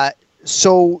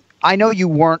I know you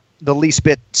weren't the least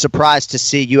bit surprised to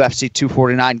see UFC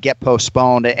 249 get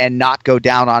postponed and not go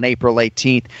down on April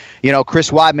 18th. You know, Chris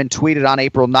Weidman tweeted on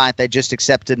April 9th, I just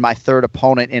accepted my third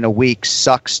opponent in a week.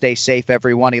 Sucks. Stay safe,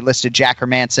 everyone. He listed Jack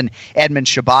Hermanson, Edmund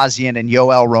Shabazian, and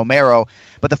Yoel Romero.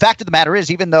 But the fact of the matter is,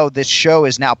 even though this show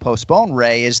is now postponed,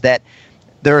 Ray, is that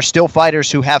there are still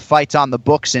fighters who have fights on the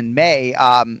books in May.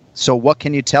 So what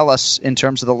can you tell us in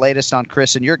terms of the latest on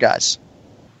Chris and your guys?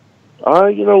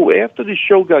 After the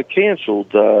show got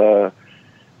canceled, that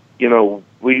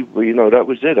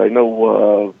was it. I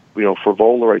know, for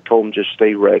Voller, I told him just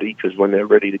stay ready because when they're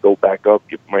ready to go back up,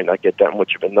 you might not get that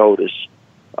much of a notice.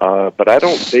 But I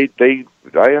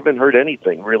haven't heard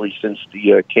anything really since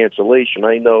the cancellation.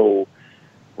 I know,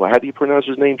 how do you pronounce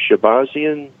his name?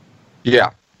 Shabazian? Yeah.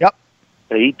 Yep.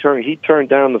 He turned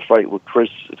down the fight with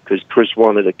Chris because Chris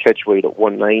wanted a catch weight at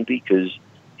 190 because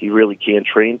he really can't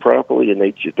train properly, and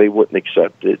they wouldn't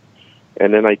accept it.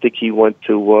 And then I think he went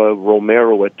to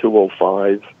Romero at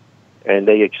 205, and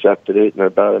they accepted it. And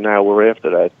about an hour after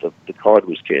that, the card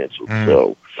was canceled.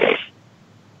 So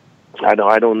I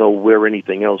don't know where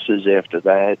anything else is after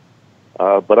that.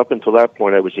 But up until that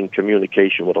point, I was in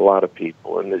communication with a lot of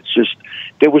people, and it's just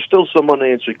there were still some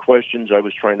unanswered questions I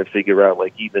was trying to figure out,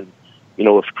 like even.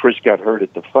 If Chris got hurt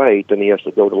at the fight, then he has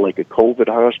to go to like a COVID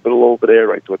hospital over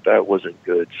there. I thought that wasn't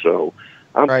good. So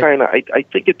I'm kind of. I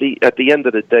think at the end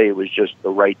of the day, it was just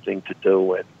the right thing to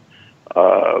do.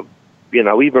 And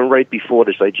even right before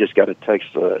this, I just got a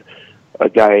text. A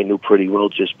guy I knew pretty well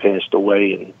just passed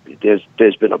away, and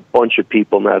there's been a bunch of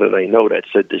people now that I know that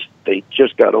said this. They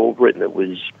just got over it, and it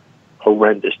was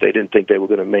horrendous. They didn't think they were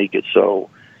going to make it.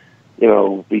 So.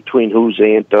 Between whose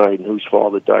aunt died and whose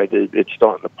father died, it's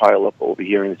starting to pile up over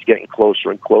here, and it's getting closer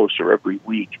and closer every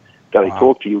week that I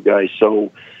talk to you guys.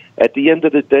 So at the end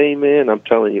of the day, man, I'm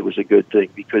telling you, it was a good thing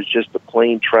because just the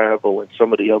plane travel and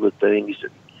some of the other things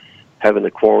and having to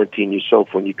quarantine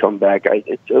yourself when you come back,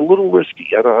 it's a little risky.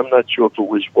 I'm not sure if it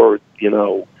was worth,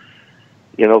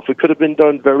 if it could have been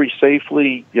done very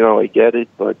safely, I get it,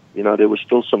 but, there were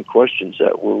still some questions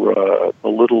that were a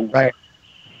little... Right.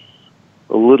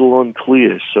 A little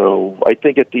unclear, so I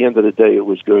think at the end of the day it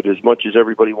was good. As much as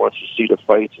everybody wants to see the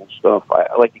fights and stuff,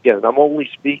 again, I'm only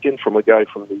speaking from a guy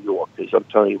from New York because I'm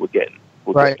telling you, we're getting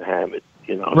hammered,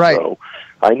 Right. So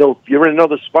I know if you're in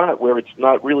another spot where it's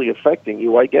not really affecting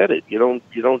you, I get it. You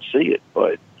don't see it,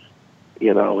 but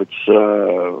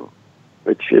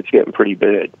it's getting pretty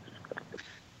bad.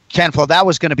 Ken, Flo, that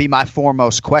was going to be my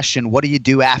foremost question. What do you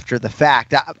do after the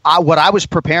fact? What I was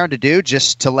preparing to do,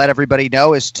 just to let everybody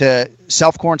know, is to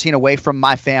self-quarantine away from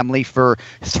my family for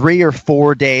 3 or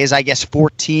 4 days. I guess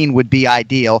 14 would be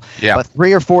ideal. Yeah. But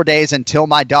 3 or 4 days until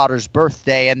my daughter's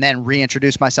birthday, and then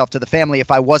reintroduce myself to the family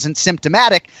if I wasn't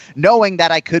symptomatic, knowing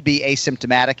that I could be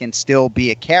asymptomatic and still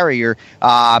be a carrier,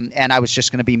 and I was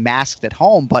just going to be masked at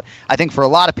home. But I think for a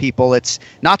lot of people, it's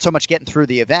not so much getting through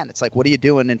the event. It's like, what are you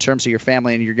doing in terms of your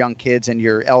family and your young kids and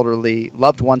your elderly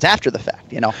loved ones after the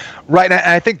fact, Right. And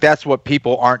I think that's what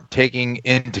people aren't taking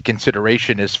into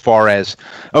consideration as far as,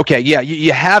 okay, yeah,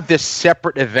 you have this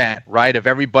separate event, right, of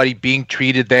everybody being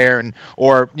treated there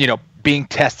or being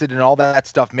tested and all that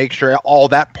stuff, make sure all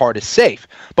that part is safe.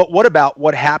 But what about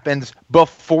what happens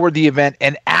before the event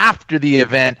and after the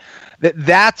event?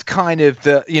 That's kind of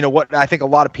the, what I think a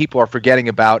lot of people are forgetting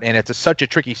about. And it's such a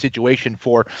tricky situation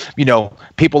for,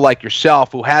 people like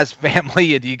yourself who has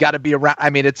family and you got to be around. I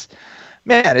mean,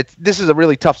 man, this is a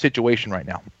really tough situation right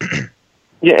now.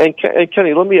 Yeah, and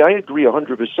Kenny, I agree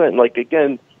 100%. Like,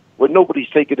 again, what nobody's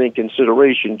taken in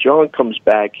consideration, John comes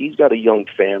back. He's got a young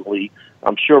family.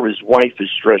 I'm sure his wife is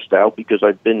stressed out because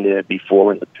I've been there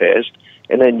before in the past.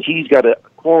 And then he's got to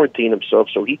quarantine himself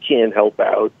so he can't help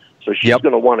out. So she's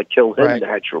going to want to kill him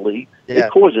naturally. Yeah.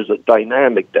 It causes a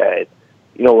dynamic that,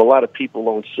 a lot of people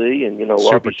don't see. And,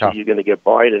 Super obviously tough. You're going to get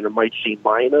by it, and it might seem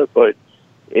minor, but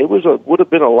it would have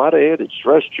been a lot of added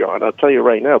stress, John. I'll tell you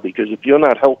right now, because if you're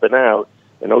not helping out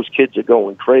and those kids are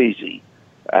going crazy,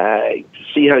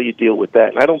 see how you deal with that.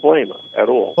 And I don't blame her at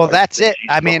all. Well, that's it. She's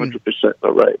 100%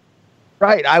 all right.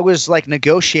 Right. I was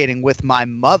negotiating with my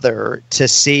mother to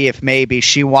see if maybe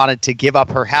she wanted to give up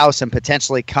her house and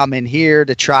potentially come in here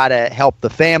to try to help the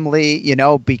family,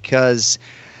 because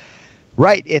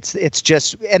right. It's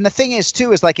just, and the thing is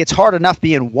too, is it's hard enough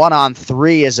being 1 on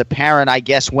 3 as a parent, I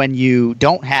guess, when you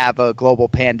don't have a global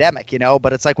pandemic,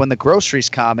 but it's like when the groceries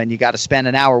come and you got to spend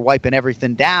an hour wiping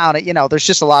everything down, there's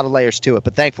just a lot of layers to it,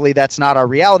 but thankfully that's not our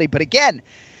reality. But again,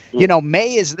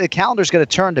 May the calendar's going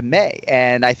to turn to May.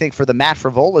 And I think for the Matt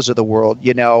Frivolas of the world,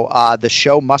 the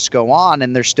show must go on,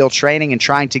 and they're still training and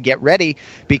trying to get ready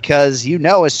because,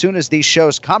 as soon as these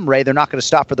shows come, Ray, they're not going to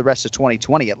stop for the rest of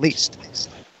 2020 at least.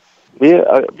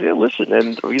 Yeah, listen,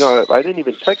 and, I didn't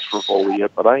even text Frivola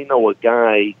yet, but I know a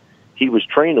guy he was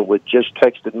training with just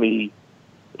texted me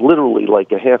literally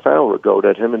like a half hour ago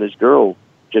that him and his girl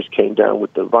just came down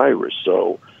with the virus.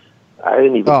 So I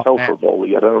didn't even tell Frivola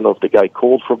yet. I don't know if the guy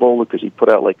called Frivola because he put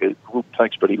out like a group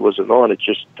text, but he wasn't on it,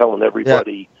 just telling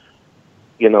everybody,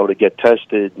 to get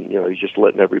tested. And, he's just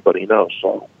letting everybody know.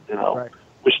 So,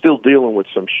 we're still dealing with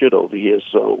some shit over here.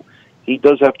 So he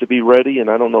does have to be ready, and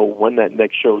I don't know when that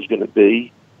next show is going to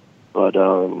be, but I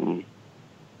don't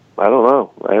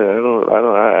know.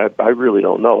 I really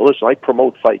don't know. Listen, I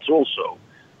promote fights also.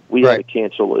 We had to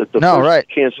cancel it. The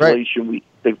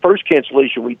first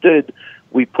cancellation we did,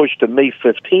 we pushed to May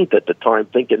 15th at the time,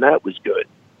 thinking that was good.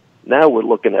 Now we're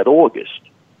looking at August,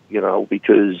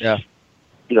 because,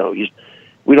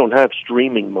 we don't have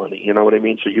streaming money, you know what I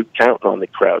mean? So you count on the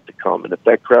crowd to come, and if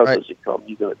that crowd doesn't come,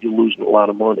 you're losing a lot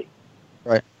of money.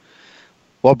 Right.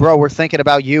 Well, bro, we're thinking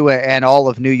about you and all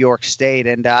of New York State.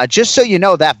 And just so you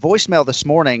know, that voicemail this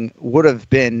morning would have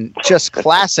been just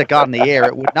classic on the air.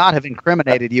 It would not have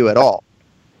incriminated you at all.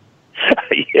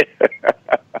 Yeah.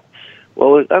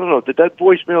 Well, I don't know. Did that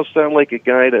voicemail sound like a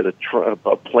guy that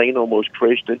a plane almost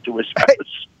crashed into his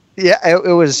house? Yeah,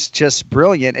 it was just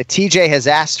brilliant. TJ has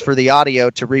asked for the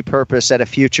audio to repurpose at a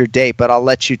future date, but I'll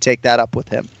let you take that up with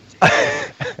him.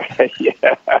 Yeah.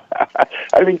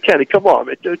 I mean, Kenny, come on,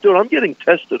 man. Dude, I'm getting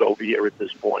tested over here at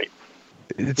this point.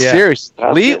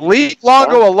 Seriously. Leave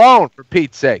Longo alone, for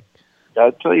Pete's sake.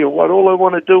 I'll tell you what, all I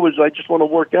want to do is I just want to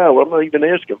work out. I'm not even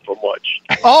asking for much.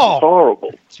 Oh, it's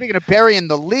horrible. Speaking of burying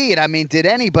the lead, I mean, did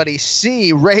anybody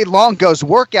see Ray Longo's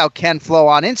workout, Ken Flo,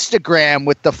 on Instagram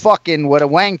with the fucking,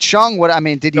 Wang Chung?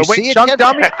 Did you see it? Wing Chun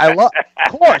dummy? Of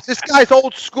course. This guy's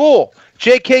old school.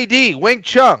 JKD, Wing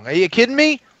Chun. Are you kidding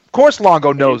me? Of course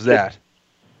Longo knows that.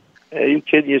 Are you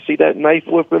kidding? You see that knife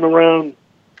whipping around?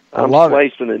 I'm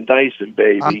slicing and dicing,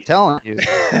 baby. I'm telling you.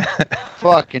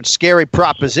 Fucking scary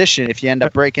proposition if you end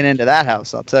up breaking into that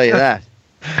house, I'll tell you that.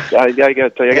 I got to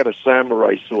tell you, I got a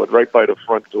samurai sword right by the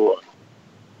front door.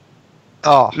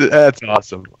 Oh, that's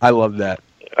awesome. I love that.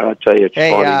 I'll tell you, it's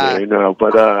funny,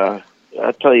 but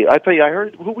I'll tell you, I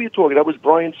heard, who were you talking? That was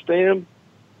Brian Stann?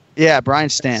 Yeah, Brian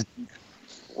Stann.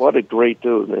 What a great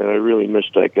dude, man. I really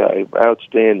missed that guy.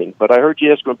 Outstanding. But I heard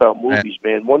you ask him about movies,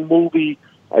 man. One movie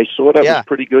I saw that was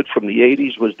pretty good from the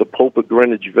 80s was The Pope of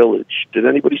Greenwich Village. Did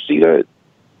anybody see that?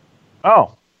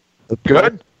 Oh,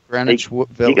 good. Greenwich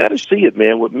Village. You got to see it,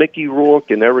 man, with Mickey Rourke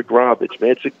and Eric Roberts,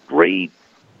 man. It's a great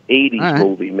 80s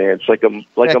movie, man. It's like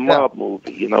a mob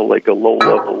movie, like a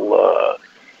low-level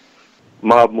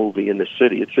mob movie in the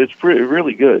city. It's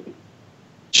really good.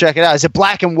 Check it out. Is it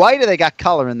black and white, or they got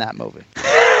color in that movie?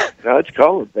 No, it's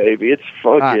color, baby. It's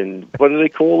fucking. What do they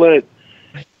call that?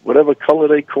 Whatever color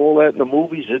they call that in the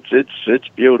movies, it's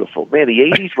beautiful, man. The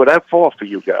 80s were that far for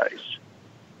you guys?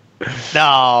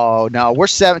 No, we're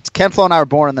seven. Ken Flo and I were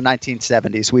born in the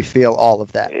 1970s. We feel all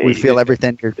of that. We feel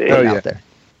everything you're putting out there.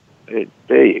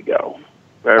 There you go.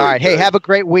 All right. Hey, have a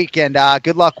great weekend.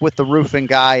 Good luck with the roofing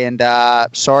guy, and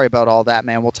sorry about all that,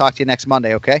 man. We'll talk to you next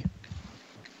Monday, okay?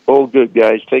 All good,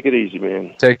 guys. Take it easy,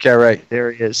 man. Take care, Ray.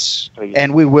 There he is.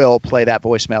 And we will play that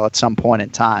voicemail at some point in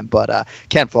time. But,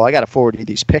 Ken Flo, I got to forward you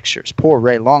these pictures. Poor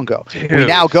Ray Longo. Dude. We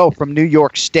now go from New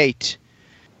York State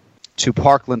to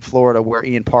Parkland, Florida, where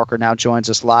Ian Parker now joins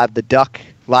us live. The Duck,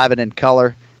 live and in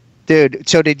color. Dude,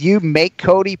 so did you make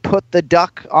Cody put the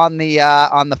duck on the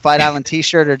Fight Island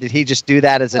T-shirt, or did he just do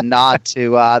that as a nod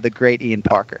to the great Ian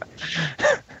Parker?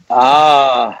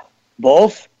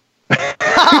 Both.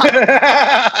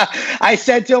 I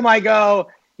said to him, I go,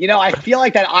 I feel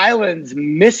like that island's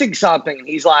missing something. And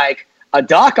he's like, a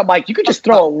duck? I'm like, you could just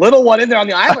throw a little one in there on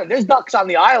the island. There's ducks on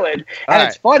the island. And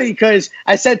it's funny because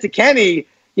I said to Kenny,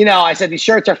 I said, these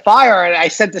shirts are fire. And I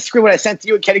sent the screen I sent to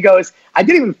you. And Kenny goes, I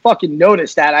didn't even fucking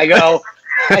notice that.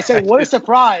 I said, what a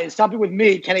surprise. Something with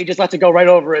me. Kenny just lets it go right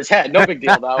over his head. No big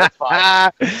deal, though. It's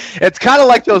fine. It's kind of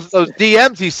like those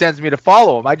DMs he sends me to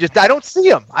follow him. I don't see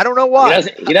him. I don't know why.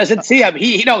 He doesn't see him.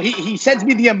 He sends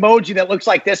me the emoji that looks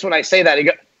like this when I say that. He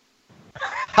goes,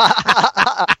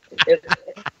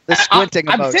 the squinting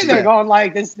emoji. I'm sitting there going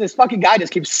like, this fucking guy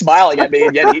just keeps smiling at me,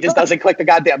 and yet he just doesn't click the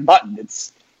goddamn button.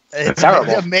 It's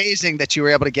terrible. Amazing that you were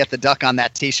able to get the duck on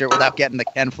that T-shirt without getting the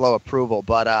Ken Flo approval.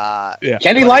 But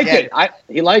Kenny liked it.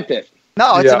 He liked it.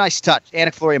 No, it's a nice touch.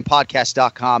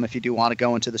 AnicFlorianPodcast.com if you do want to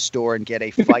go into the store and get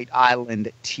a Fight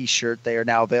Island T-shirt. They are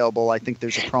now available. I think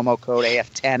there's a promo code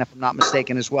AF10 if I'm not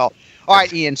mistaken as well. All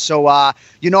right, Ian. So, I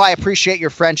appreciate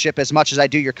your friendship as much as I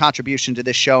do your contribution to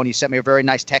this show. And you sent me a very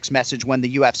nice text message when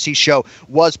the UFC show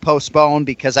was postponed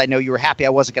because I know you were happy I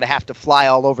wasn't going to have to fly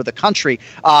all over the country.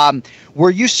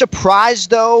 Were you surprised,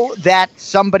 though, that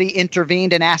somebody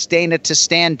intervened and asked Dana to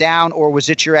stand down, or was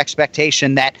it your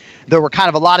expectation that there were kind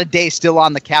of a lot of days still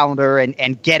on the calendar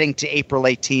and getting to April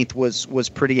 18th was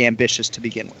pretty ambitious to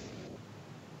begin with?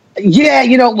 Yeah,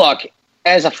 look.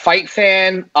 As a fight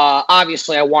fan,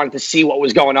 obviously I wanted to see what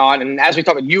was going on. And as we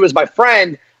talked about, you as my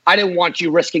friend, I didn't want you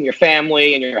risking your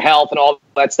family and your health and all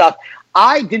that stuff.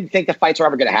 I didn't think the fights were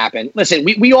ever going to happen. Listen,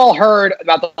 we all heard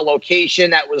about the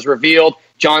location that was revealed.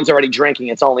 John's already drinking.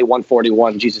 It's only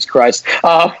 1:41. Jesus Christ.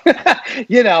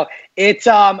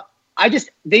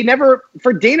 They never,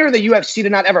 for Dana or the UFC to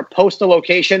not ever post a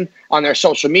location on their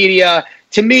social media.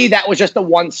 To me, that was just the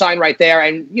one sign right there.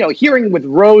 And, hearing with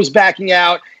Rose backing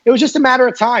out, it was just a matter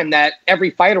of time that every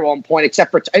fighter at one point,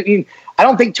 except for, I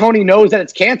don't think Tony knows that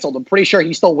it's canceled. I'm pretty sure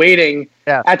he's still waiting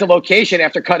at the location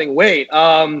after cutting weight.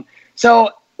 So,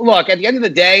 look, at the end of the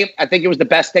day, I think it was the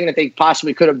best thing that they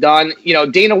possibly could have done.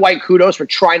 Dana White, kudos for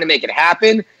trying to make it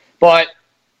happen. But,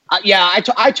 I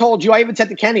told you, I even said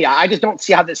to Kenny, I just don't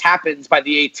see how this happens by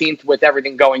the 18th with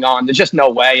everything going on. There's just no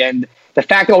way. And the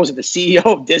fact that the CEO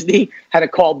of Disney had to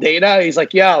call Dana, he's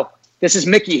like, yo, this is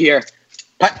Mickey here.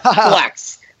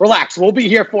 Relax. We'll be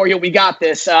here for you. We got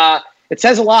this. It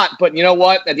says a lot, but you know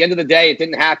what? At the end of the day, it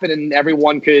didn't happen, and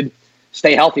everyone could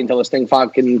stay healthy until this thing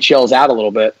fucking chills out a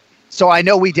little bit. So I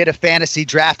know we did a fantasy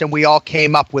draft, and we all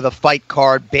came up with a fight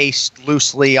card based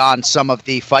loosely on some of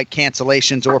the fight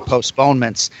cancellations or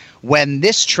postponements. When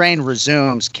this train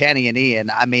resumes, Kenny and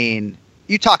Ian,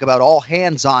 you talk about all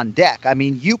hands on deck.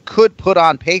 You could put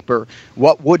on paper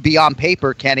what would be on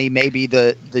paper, Kenny, maybe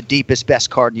the deepest, best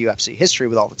card in UFC history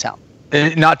with all the talent.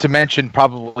 Not to mention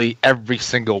probably every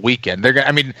single weekend. They're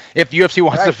gonna, if UFC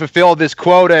wants to fulfill this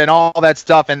quota and all that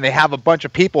stuff, and they have a bunch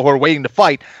of people who are waiting to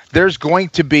fight, there's going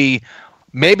to be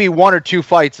maybe one or two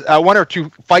fight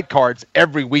cards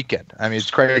every weekend. It's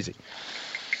crazy.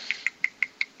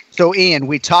 So, Ian,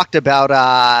 we talked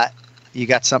about you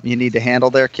got something you need to handle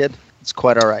there, kid? It's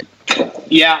quite all right.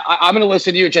 Yeah, I'm going to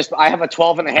listen to you. I have a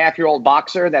 12-and-a-half-year-old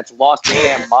boxer that's lost his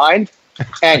damn mind,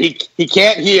 and he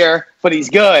can't hear, but he's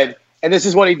good. And this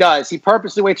is what he does. He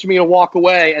purposely waits for me to walk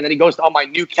away, and then he goes on my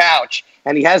new couch,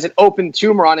 and he has an open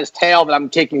tumor on his tail that I'm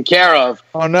taking care of.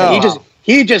 Oh, no. And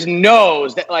he just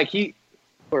knows that,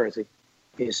 where is he?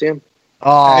 Can you see him?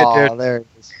 Oh, there he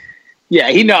is.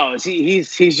 Yeah, he knows. He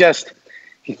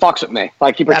fucks with me.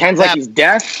 He pretends like he's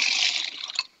deaf.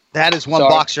 That is one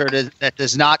boxer that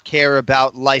does not care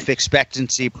about life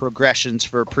expectancy progressions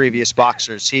for previous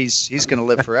boxers. He's going to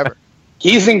live forever.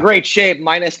 He's in great shape,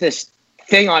 minus this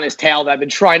thing on his tail that I've been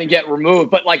trying to get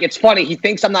removed. But it's funny. He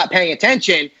thinks I'm not paying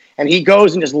attention, and he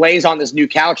goes and just lays on this new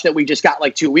couch that we just got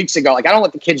 2 weeks ago. I don't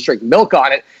let the kids drink milk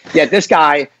on it. Yet this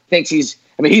guy thinks he's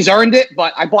earned it.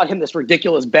 But I bought him this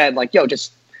ridiculous bed. Yo,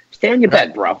 just stay on your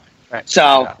bed, bro. Right.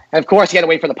 So, and of course, he had to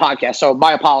wait for the podcast. So,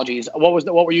 my apologies.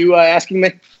 What were you asking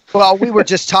me? Well, we were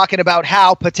just talking about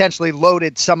how potentially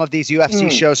loaded some of these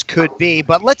UFC shows could be.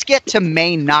 But let's get to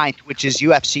May 9th, which is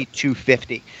UFC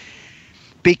 250.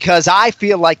 Because I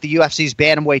feel like the UFC's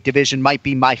bantamweight division might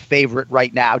be my favorite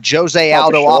right now. Jose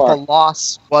Aldo, off a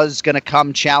loss, was going to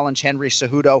come challenge Henry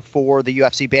Cejudo for the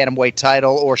UFC bantamweight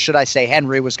title. Or should I say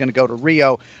Henry was going to go to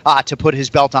Rio to put his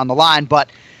belt on the line.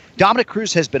 But Dominic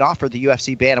Cruz has been offered the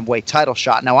UFC bantamweight title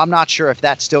shot. Now, I'm not sure if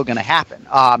that's still going to happen.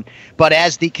 But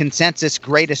as the consensus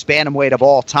greatest bantamweight of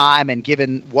all time, and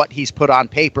given what he's put on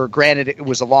paper, granted it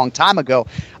was a long time ago,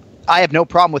 I have no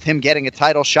problem with him getting a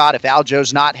title shot if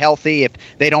Aljo's not healthy, if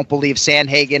they don't believe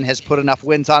Sandhagen has put enough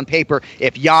wins on paper,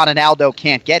 if Jan and Aldo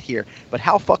can't get here. But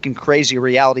how fucking crazy a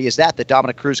reality is that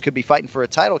Dominic Cruz could be fighting for a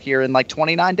title here in like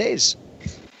 29 days?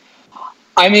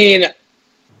 I mean,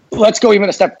 let's go even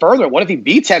a step further. What if he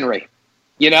beats Henry?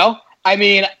 You know? I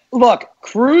mean, look,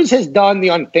 Cruz has done the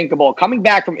unthinkable, coming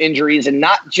back from injuries, and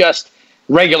not just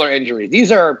regular injuries.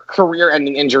 These are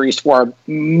career-ending injuries for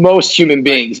most human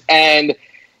beings. And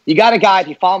you got a guy, if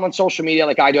you follow him on social media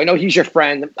like I do, I know he's your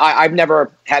friend. I've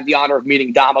never had the honor of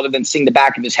meeting Dom other than seeing the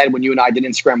back of his head when you and I did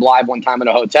Instagram Live one time in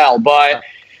a hotel. But,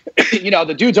 you know,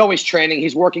 the dude's always training.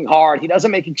 He's working hard. He doesn't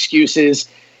make excuses.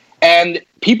 And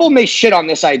people may shit on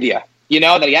this idea, you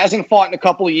know, that he hasn't fought in a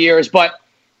couple of years. But,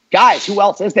 guys, who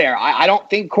else is there? I don't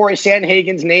think Corey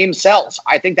Sandhagen's name sells.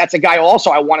 I think that's a guy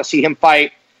also I want to see him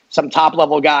fight some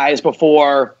top-level guys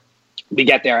before we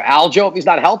get there. Aljo, if he's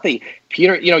not healthy.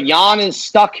 Peter, you know, Jan is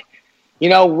stuck, you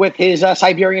know, with his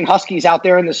Siberian Huskies out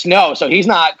there in the snow, so he's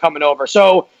not coming over.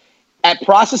 So at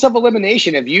process of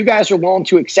elimination, if you guys are willing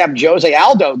to accept Jose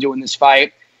Aldo doing this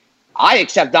fight, I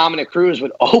accept Dominic Cruz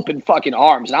with open fucking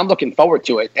arms, and I'm looking forward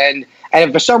to it. And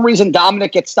if for some reason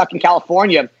Dominic gets stuck in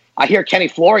California, I hear Kenny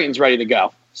Florian's ready to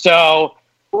go. So,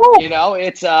 you know,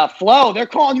 it's Flo. They're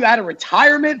calling you out of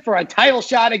retirement for a title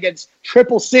shot against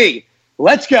Triple C.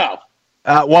 Let's go.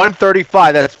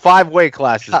 135. That's 5 weight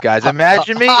classes, guys.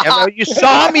 Imagine me. You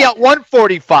saw me at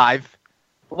 145.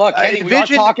 Look, Kenny, we are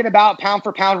talking about pound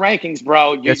for pound rankings,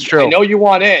 bro. It's true. I know you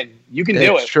want in. You can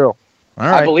do it. It's true. All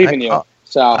right. I believe in you.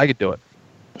 So I could do it.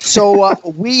 So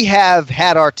we have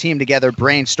had our team together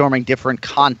brainstorming different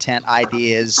content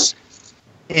ideas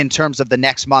in terms of the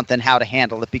next month and how to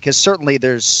handle it, because certainly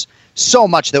there's so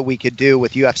much that we could do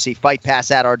with UFC Fight Pass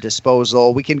at our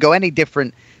disposal. We can go any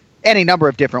number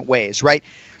of different ways, right?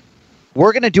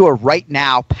 We're going to do a right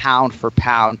now pound for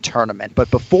pound tournament. But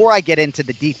before I get into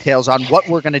the details on what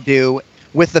we're going to do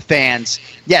with the fans,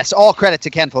 yes, all credit to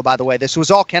Ken Flo, by the way. This was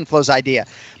all Ken Flo's idea.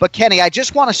 But Kenny, I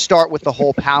just want to start with the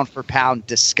whole pound for pound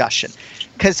discussion.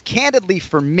 Because candidly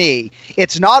for me,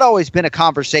 it's not always been a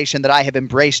conversation that I have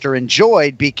embraced or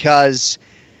enjoyed, because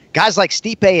guys like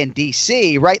Stipe and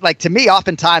DC, right? Like, to me,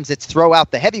 oftentimes it's throw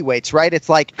out the heavyweights, right? It's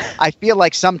like, I feel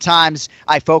like sometimes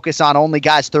I focus on only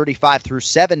guys 35 through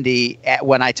 70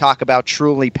 when I talk about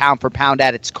truly pound for pound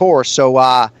at its core. So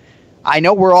I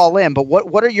know we're all in, but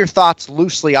what are your thoughts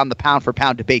loosely on the pound for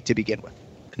pound debate to begin with?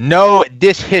 No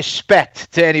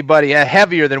disrespect to anybody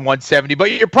heavier than 170,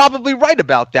 but you're probably right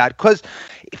about that, because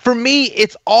for me,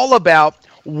 it's all about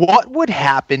what would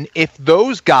happen if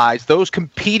those guys, those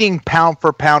competing pound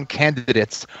for pound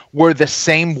candidates, were the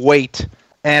same weight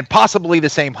and possibly the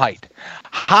same height.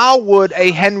 How would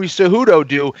a Henry Cejudo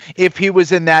do if he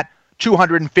was in that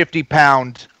 250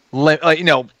 pound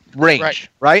range,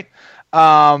 right?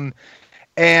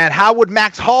 And how would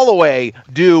Max Holloway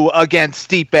do against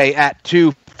Stipe at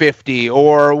 250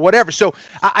 or whatever? So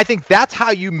I think that's how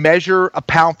you measure a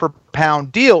pound for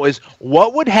pound deal, is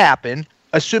what would happen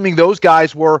assuming those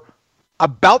guys were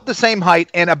about the same height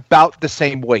and about the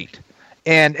same weight.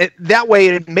 And that way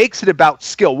it makes it about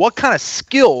skill. What kind of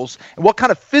skills and what kind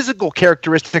of physical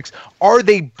characteristics are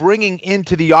they bringing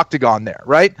into the octagon there,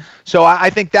 right? So I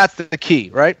think that's the key,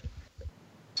 right?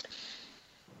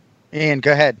 Ian,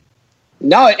 go ahead.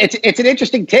 No, it's an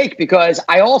interesting take, because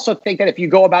I also think that if you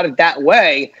go about it that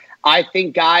way, I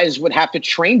think guys would have to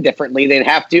train differently. They'd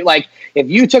have to, like, if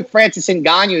you took Francis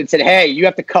Ngannou and said, hey, you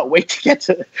have to cut weight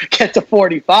to get to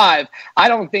 45, I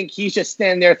don't think he's just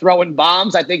standing there throwing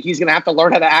bombs. I think he's going to have to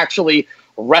learn how to actually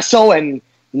wrestle and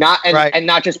not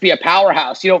just be a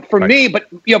powerhouse. You know, for me, but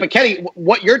Kenny,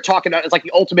 what you're talking about is like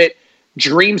the ultimate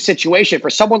dream situation for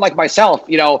someone like myself.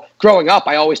 You know, growing up,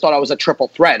 I always thought I was a triple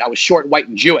threat. I was short, white,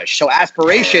 and Jewish. So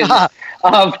aspirations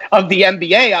of the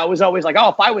NBA, I was always like, oh,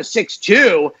 if I was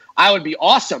 6'2", I would be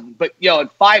awesome. But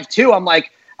at 5'2",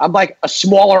 I'm like a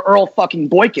smaller Earl fucking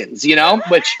Boykins,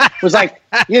 which was like,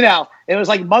 it was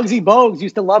like Muggsy Bogues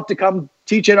used to love to come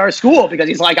teach at our school, because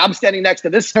he's like, I'm standing next to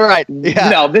this,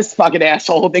 this fucking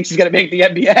asshole who thinks he's going to make the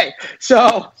NBA.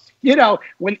 So,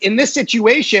 when in this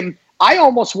situation, I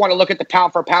almost want to look at the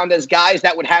pound for pound as guys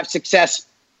that would have success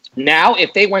now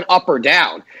if they went up or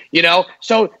down,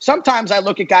 So sometimes I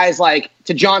look at guys like,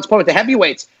 to John's point with the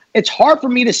heavyweights, it's hard for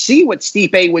me to see what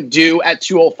Stipe would do at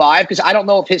 205, because I don't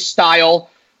know if his style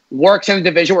works in a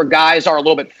division where guys are a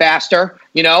little bit faster,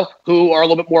 who are a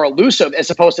little bit more elusive, as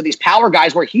opposed to these power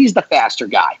guys where he's the faster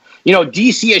guy.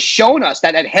 DC has shown us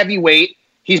that at heavyweight,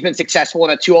 he's been successful,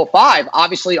 in a 205.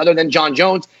 Obviously, other than John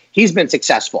Jones, he's been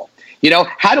successful.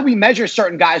 How do we measure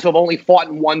certain guys who have only fought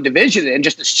in one division and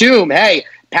just assume, hey,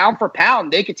 pound for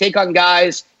pound, they could take on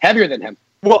guys heavier than him?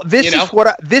 Well,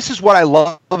 this is what I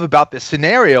love about this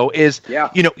scenario is,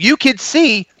 you could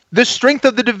see the strength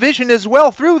of the division as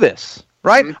well through this,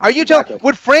 right? Mm-hmm. Are you telling,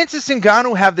 would Francis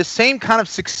Ngannou have the same kind of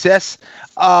success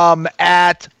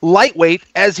at lightweight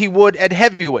as he would at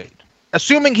heavyweight?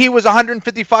 Assuming he was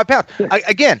 155 pounds.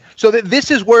 Again, so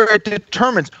this is where it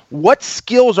determines what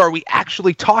skills are we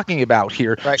actually talking about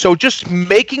here. Right. So just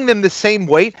making them the same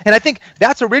weight, and I think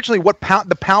that's originally what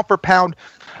the pound for pound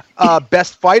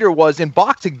best fighter was in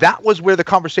boxing. That was where the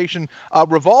conversation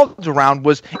revolved around,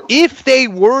 was if they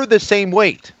were the same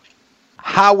weight,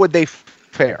 how would they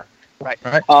fare? Right.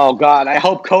 Oh, God. I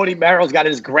hope Cody Merrill's got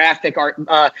his graphic art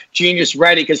genius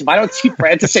ready, because if I don't see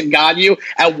Francis Ngannou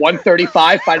at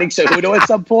 135 fighting Cejudo at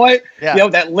some point,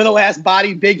 that little-ass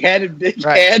body, big head, and big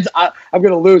hands, I'm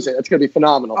going to lose it. It's going to be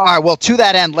phenomenal. All right, well, to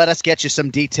that end, let us get you some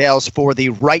details for the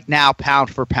right now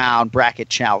pound-for-pound bracket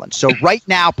challenge. So right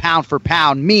now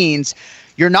pound-for-pound means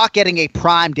you're not getting a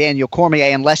prime Daniel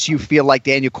Cormier unless you feel like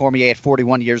Daniel Cormier at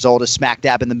 41 years old is smack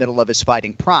dab in the middle of his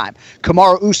fighting prime.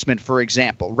 Kamaru Usman, for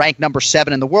example, ranked number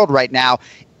 7 in the world right now,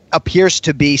 appears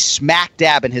to be smack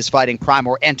dab in his fighting prime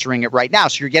or entering it right now.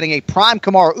 So you're getting a prime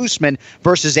Kamaru Usman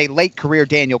versus a late career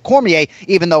Daniel Cormier,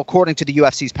 even though according to the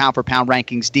UFC's pound-for-pound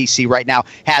rankings, DC right now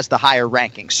has the higher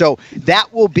ranking. So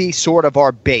that will be sort of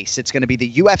our base. It's going to be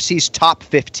the UFC's top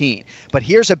 15. But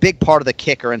here's a big part of the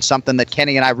kicker, and something that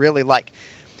Kenny and I really like.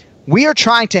 We are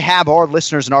trying to have our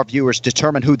listeners and our viewers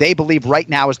determine who they believe right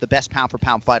now is the best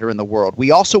pound-for-pound fighter in the world.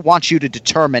 We also want you to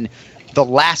determine the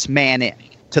last man in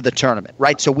to the tournament,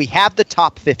 right? So we have the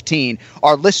top 15.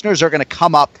 Our listeners are going to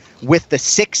come up with the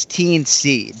 16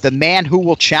 seed, the man who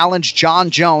will challenge John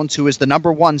Jones, who is the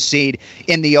number 1 seed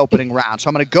in the opening round. So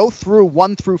I'm going to go through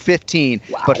 1 through 15.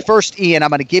 Wow. But first, Ian, I'm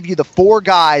going to give you the 4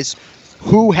 guys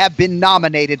who have been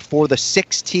nominated for the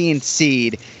 16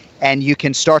 seed, and you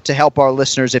can start to help our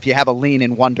listeners if you have a lean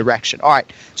in one direction. All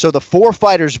right, so the 4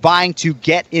 fighters vying to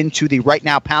get into the right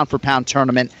now pound-for-pound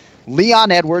tournament: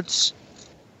 Leon Edwards,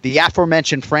 the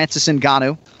aforementioned Francis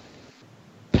Ngannou,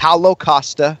 Paulo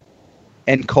Costa,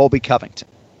 and Colby Covington.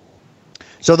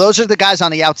 So those are the guys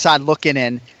on the outside looking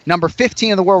in. Number 15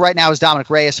 in the world right now is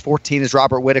Dominic Reyes. 14 is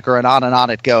Robert Whittaker, and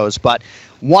on it goes. But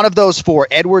one of those 4,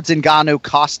 Edwards, Ngannou,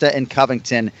 Costa, and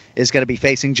Covington, is going to be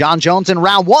facing John Jones in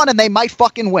round 1, and they might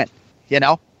fucking win,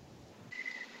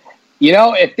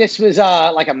 if this was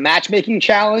like a matchmaking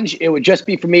challenge, it would just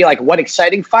be for me, like, what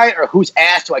exciting fight or wwhose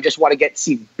ass do I just want to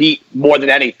see beat more than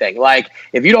anything? Like,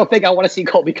 if you don't think I want to see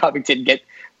Colby Covington get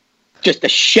just the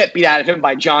shit beat out of him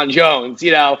by John Jones,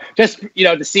 just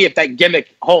to see if that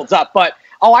gimmick holds up. But,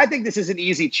 I think this is an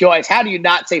easy choice. How do you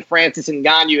not say Francis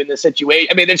Ngannou in this situation?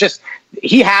 I mean,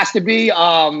 he has to be.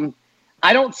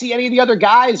 I don't see any of the other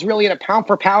guys really in a pound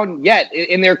for pound yet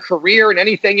in their career and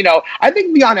anything. I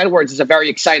think Leon Edwards is a very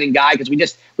exciting guy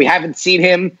because we haven't seen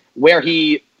him where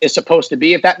he is supposed to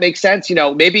be, if that makes sense.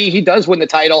 Maybe he does win the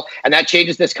title and that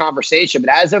changes this conversation. But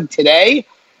as of today,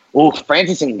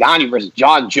 Francis Ngannou versus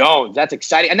John Jones, that's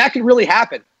exciting. And that could really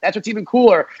happen. That's what's even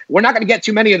cooler. We're not going to get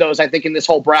too many of those, I think, in this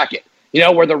whole bracket,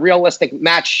 where the realistic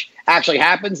match actually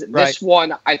happens. Right. This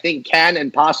one, I think, can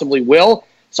and possibly will.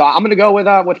 So I'm going to go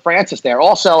with Francis there.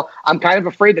 Also, I'm kind of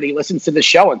afraid that he listens to the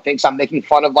show and thinks I'm making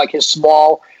fun of like his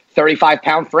small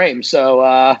 35-pound frame.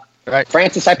 So,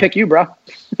 Francis, I pick you, bro.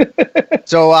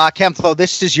 So, Kemflo,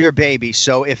 this is your baby.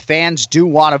 So if fans do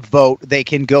want to vote, they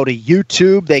can go to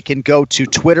YouTube. They can go to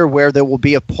Twitter, where there will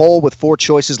be a poll with 4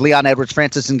 choices: Leon Edwards,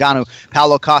 Francis Ngannou,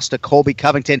 Paulo Costa, Colby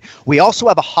Covington. We also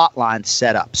have a hotline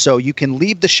set up. So you can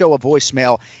leave the show a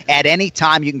voicemail at any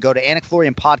time. You can go to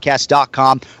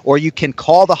AnikFlorianPodcast.com, or you can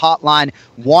call the hotline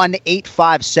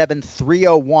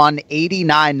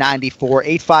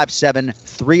 1-857-301-8994,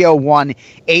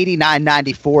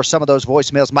 857-301-8994. Some of those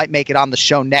voicemails might make it on the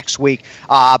show next week,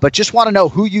 but just want to know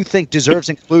who you think deserves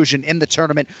inclusion in the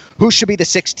tournament. Who should be the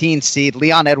 16 seed?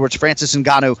 Leon Edwards, Francis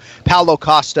Ngannou, Paulo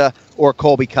Costa, or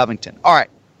Colby Covington? All right.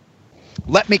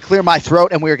 Let me clear my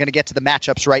throat, and we're going to get to the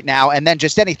matchups right now, and then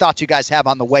just any thoughts you guys have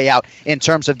on the way out in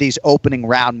terms of these opening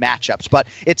round matchups. But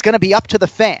it's going to be up to the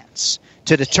fans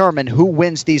to determine who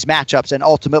wins these matchups and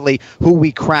ultimately who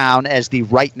we crown as the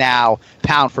right now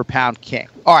pound-for-pound king.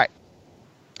 All right.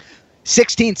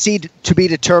 16th seed to be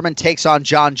determined takes on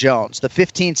John Jones. The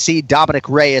 15th seed, Dominic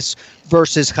Reyes,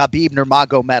 versus Khabib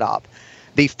Nurmagomedov.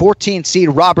 The 14 seed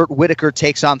Robert Whittaker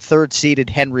takes on 3rd seeded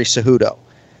Henry Cejudo.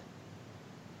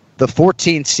 The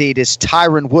 14 seed is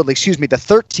Tyron Woodley. The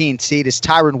 13 seed is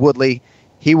Tyron Woodley.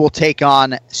 He will take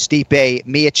on Stipe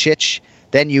Miocic.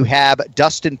 Then you have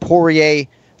Dustin Poirier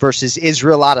versus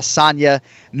Israel Adesanya.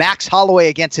 Max Holloway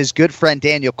against his good friend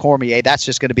Daniel Cormier. That's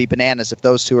just going to be bananas if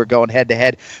those two are going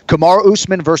head-to-head. Kamaru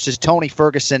Usman versus Tony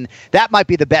Ferguson. That might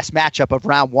be the best matchup of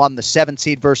round 1, the 7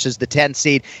 seed versus the 10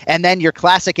 seed. And then your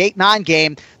classic 8-9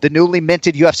 game, the newly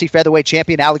minted UFC featherweight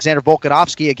champion Alexander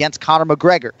Volkanovski against Conor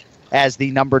McGregor as the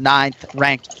number 9th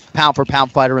ranked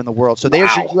pound-for-pound fighter in the world. So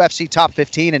there's your UFC top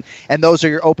 15, and those are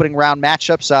your opening round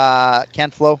matchups.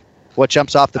 Ken Flo, what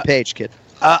jumps off the page, kid?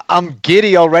 I'm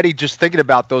giddy already just thinking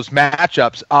about those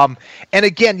matchups. And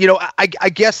again, I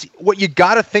guess what you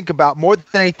got to think about more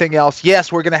than anything else, yes,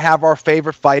 we're going to have our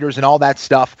favorite fighters and all that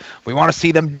stuff. We want to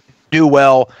see them do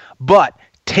well, but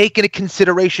take into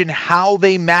consideration how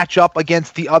they match up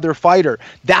against the other fighter.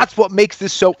 That's what makes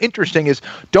this so interesting, is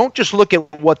don't just look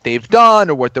at what they've done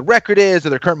or what the record is or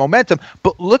their current momentum,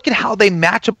 but look at how they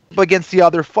match up against the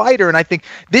other fighter. And I think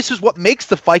this is what makes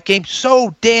the fight game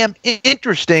so damn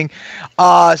interesting.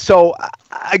 So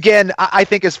again, I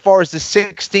think as far as the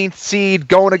 16th seed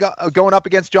going up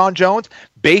against John Jones,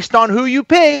 based on who you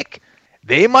pick,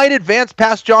 they might advance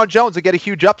past John Jones and get a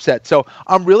huge upset. So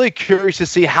I'm really curious to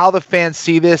see how the fans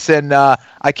see this, and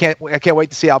I can't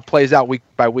wait to see how it plays out week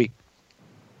by week.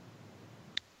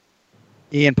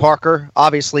 Ian Parker,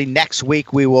 obviously next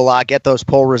week we will get those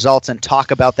poll results and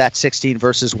talk about that 16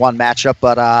 versus 1 matchup.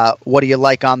 But what do you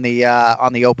like on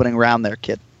the opening round there,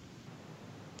 kid?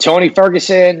 Tony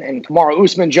Ferguson and Kamaru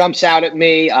Usman jumps out at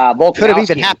me. Could have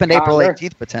even happened April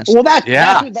 18th potentially. Well,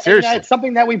 that's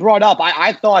something that we brought up.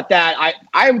 I thought that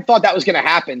I thought that was going to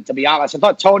happen. To be honest, I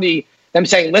thought Tony them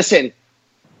saying, "Listen,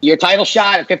 your title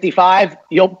shot at 55,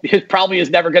 it probably is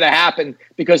never going to happen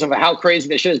because of how crazy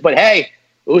this shit is. But hey,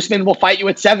 Usman will fight you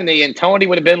at 70," and Tony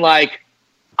would have been like,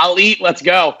 "I'll eat. Let's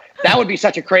go." That would be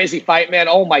such a crazy fight, man.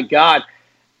 Oh my God.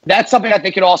 That's something I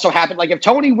think could also happen. Like if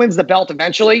Tony wins the belt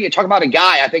eventually, you're talking about a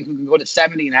guy I think who can go to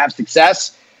 70 and have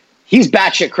success. He's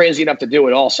batshit crazy enough to do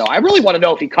it also. I really want to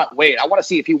know if he cut weight. I want to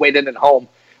see if he weighed in at home.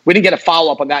 We didn't get a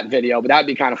follow-up on that video, but that would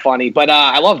be kind of funny. But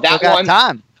I love that one.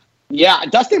 Time. Yeah,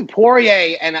 Dustin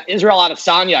Poirier and Israel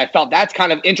Adesanya, I felt that's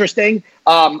kind of interesting.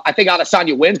 I think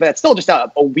Adesanya wins, but it's still just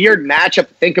a weird matchup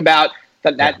to think about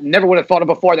that never would have thought of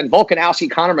before. Then Volkanovski,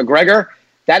 Conor McGregor.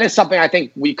 That is something I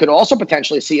think we could also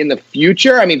potentially see in the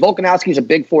future. I mean, Volkanovski's a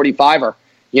big 45er,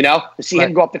 to see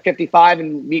him go up to 55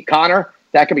 and meet Conor,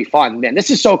 that could be fun. Man, this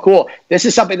is so cool. This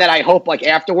is something that I hope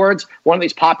afterwards, one of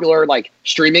these popular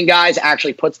streaming guys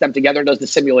actually puts them together and does the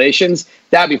simulations.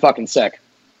 That would be fucking sick.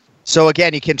 So,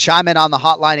 again, you can chime in on the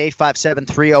hotline,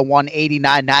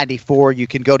 857-301-8994. You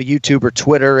can go to YouTube or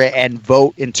Twitter and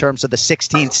vote in terms of the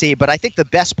 16th seed. But I think the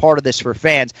best part of this for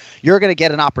fans, you're going to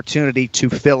get an opportunity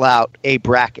to fill out a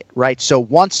bracket, right? So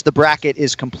once the bracket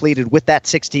is completed with that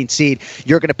 16th seed,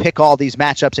 you're going to pick all these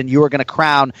matchups and you are going to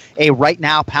crown a right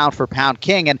now pound-for-pound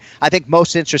king. And I think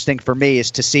most interesting for me is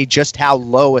to see just how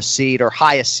low a seed, or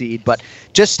highest seed, but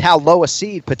just how low a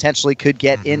seed potentially could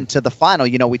get into the final.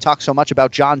 We talk so much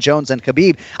about John Jones and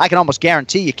Khabib. I can almost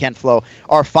guarantee you, Ken Flo,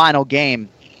 our final game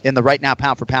in the right now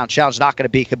pound-for-pound challenge is not going to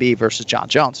be Khabib versus John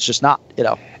Jones. It's just not,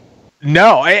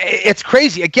 No, it's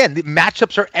crazy. Again, the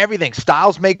matchups are everything.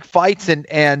 Styles make fights,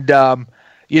 and I'm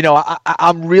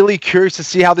really curious to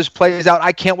see how this plays out.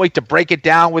 I can't wait to break it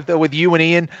down with you and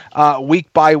Ian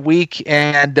week by week,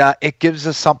 and it gives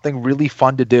us something really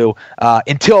fun to do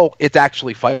until it's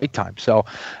actually fight time. So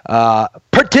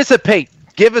participate.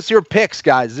 Give us your picks,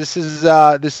 guys. This is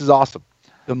awesome.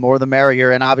 The more the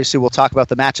merrier, and obviously we'll talk about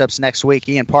the matchups next week.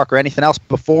 Ian Parker, anything else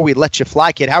before we let you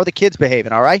fly, kid? How are the kids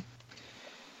behaving? All right?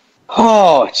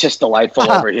 Oh, it's just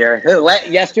delightful over here.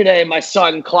 Yesterday, my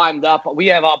son climbed up. We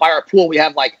have by our pool, we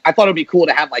have I thought it would be cool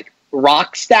to have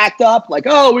rocks stacked up.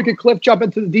 We could cliff jump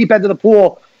into the deep end of the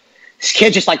pool. This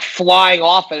kid just flying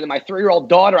off it. And my 3-year-old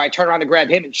daughter, I turn around to grab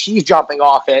him and she's jumping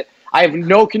off it. I have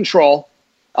no control,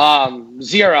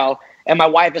 zero. And my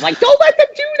wife is like, "Don't let them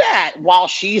do that," while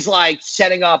she's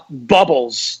setting up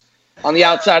bubbles on the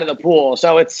outside of the pool.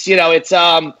 So it's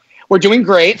we're doing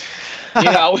great.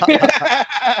 It's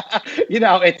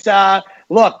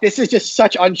look, this is just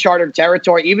such uncharted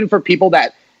territory, even for people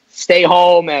that stay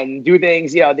home and do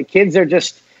things. The kids are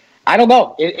just, I don't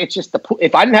know. It's just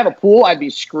if I didn't have a pool, I'd be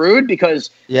screwed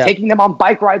because taking them on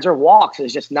bike rides or walks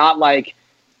is just not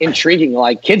intriguing.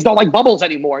 Like, kids don't like bubbles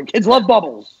anymore, and kids love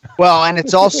bubbles. Well, and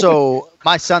it's also,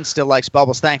 my son still likes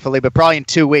bubbles, thankfully, but probably in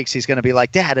 2 weeks he's going to be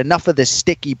like, Dad, enough of this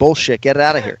sticky bullshit. Get it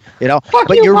out of here.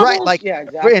 But you're bubbles. right. Like, yeah,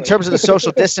 exactly. In terms of the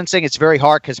social distancing, it's very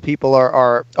hard because people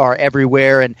are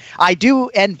everywhere. And I do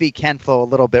envy Ken Flo a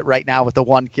little bit right now with the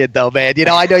one kid, though, man.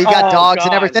 I know you got dogs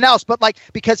and everything else, but like,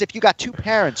 because if you got two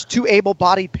parents, two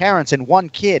able-bodied parents and one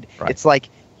kid, it's like,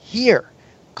 here,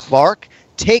 Clark,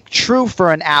 take True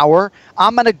for an hour.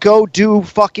 I'm going to go do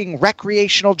fucking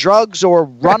recreational drugs or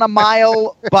run a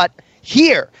mile, but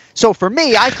here. So for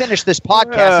me, I finished this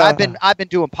podcast. I've been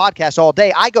doing podcasts all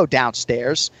day. I go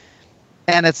downstairs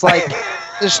and it's like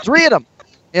there's three of them,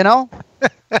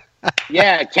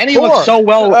 Yeah, Kenny looks so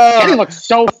Kenny looks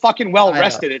so fucking well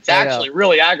rested. It's actually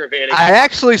really aggravating. I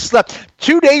actually slept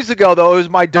 2 days ago, though. It was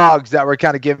my dogs that were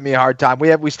kind of giving me a hard time.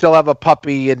 We still have a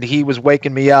puppy, and he was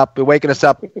waking us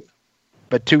up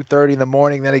at 2:30 in the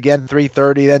morning. Then again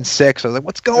 3:30, then 6. I was like,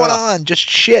 "What's going on? Just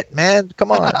shit, man.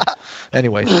 Come on."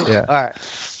 Anyways, yeah.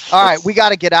 All right, we got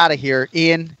to get out of here.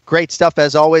 Ian, great stuff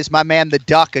as always. My man, the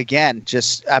Duck, again.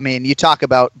 You talk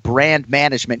about brand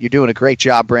management. You're doing a great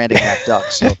job branding that Duck.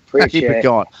 So keep it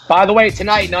going. By the way,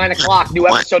 tonight, 9 o'clock, new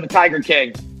episode of Tiger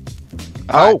King.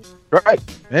 Oh, right.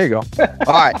 There you go.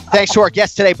 All right. Thanks to our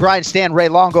guests today, Brian Stann, Ray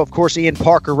Longo, of course, Ian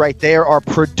Parker right there. Our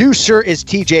producer is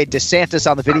TJ DeSantis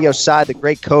on the video side, the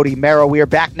great Cody Merrow. We are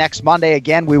back next Monday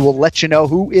again. We will let you know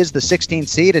who is the 16th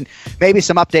seed and maybe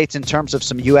some updates in terms of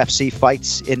some UFC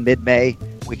fights in mid-May.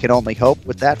 We can only hope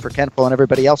with that for Ken Flo and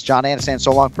everybody else. John Anna saying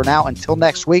so long for now. Until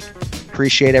next week,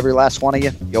 appreciate every last one of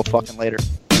you. Yo fucking later.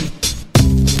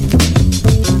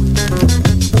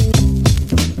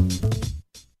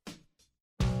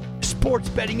 Sports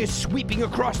betting is sweeping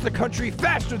across the country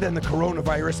faster than the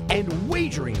coronavirus, and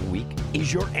Wagering Week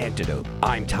is your antidote.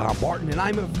 I'm Tom Barton, and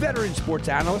I'm a veteran sports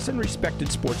analyst and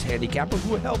respected sports handicapper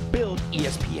who helped build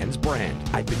ESPN's brand.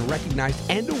 I've been recognized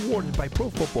and awarded by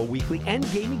Pro Football Weekly and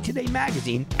Gaming Today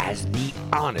magazine as the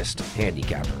honest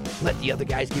handicapper. Let the other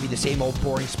guys give you the same old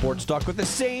boring sports talk with the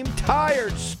same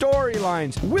tired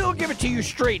storylines. We'll give it to you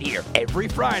straight here every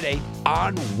Friday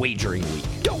on Wagering Week.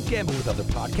 Don't gamble with other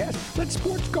podcasts. Let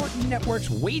Sports Garden Network's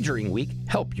Wagering Week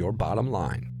help your bottom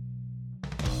line.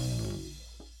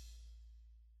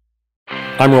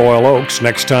 I'm Royal Oakes.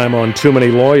 Next time on Too Many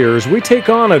Lawyers, we take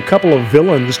on a couple of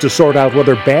villains to sort out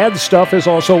whether bad stuff is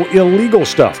also illegal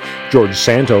stuff. George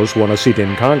Santos won a seat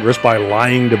in Congress by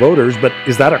lying to voters, but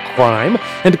is that a crime?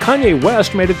 And Kanye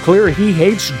West made it clear he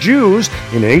hates Jews.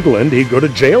 In England, he'd go to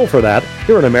jail for that.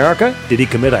 Here in America, did he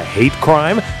commit a hate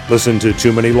crime? Listen to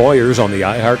Too Many Lawyers on the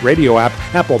iHeartRadio app,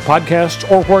 Apple Podcasts,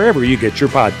 or wherever you get your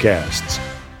podcasts.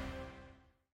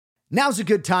 Now's a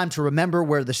good time to remember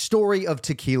where the story of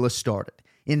tequila started.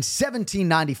 In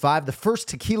 1795, the first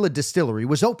tequila distillery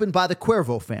was opened by the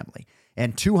Cuervo family,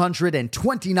 and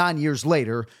 229 years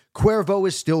later, Cuervo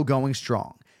is still going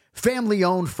strong.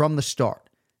 Family-owned from the start.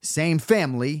 Same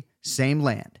family, same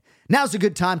land. Now's a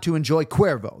good time to enjoy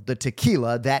Cuervo, the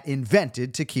tequila that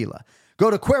invented tequila.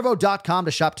 Go to Cuervo.com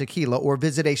to shop tequila or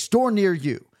visit a store near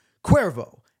you.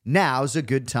 Cuervo, now's a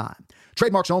good time.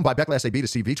 Trademarks owned by Beckless AB to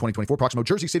CV 2024, Proximo,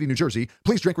 Jersey City, New Jersey.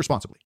 Please drink responsibly.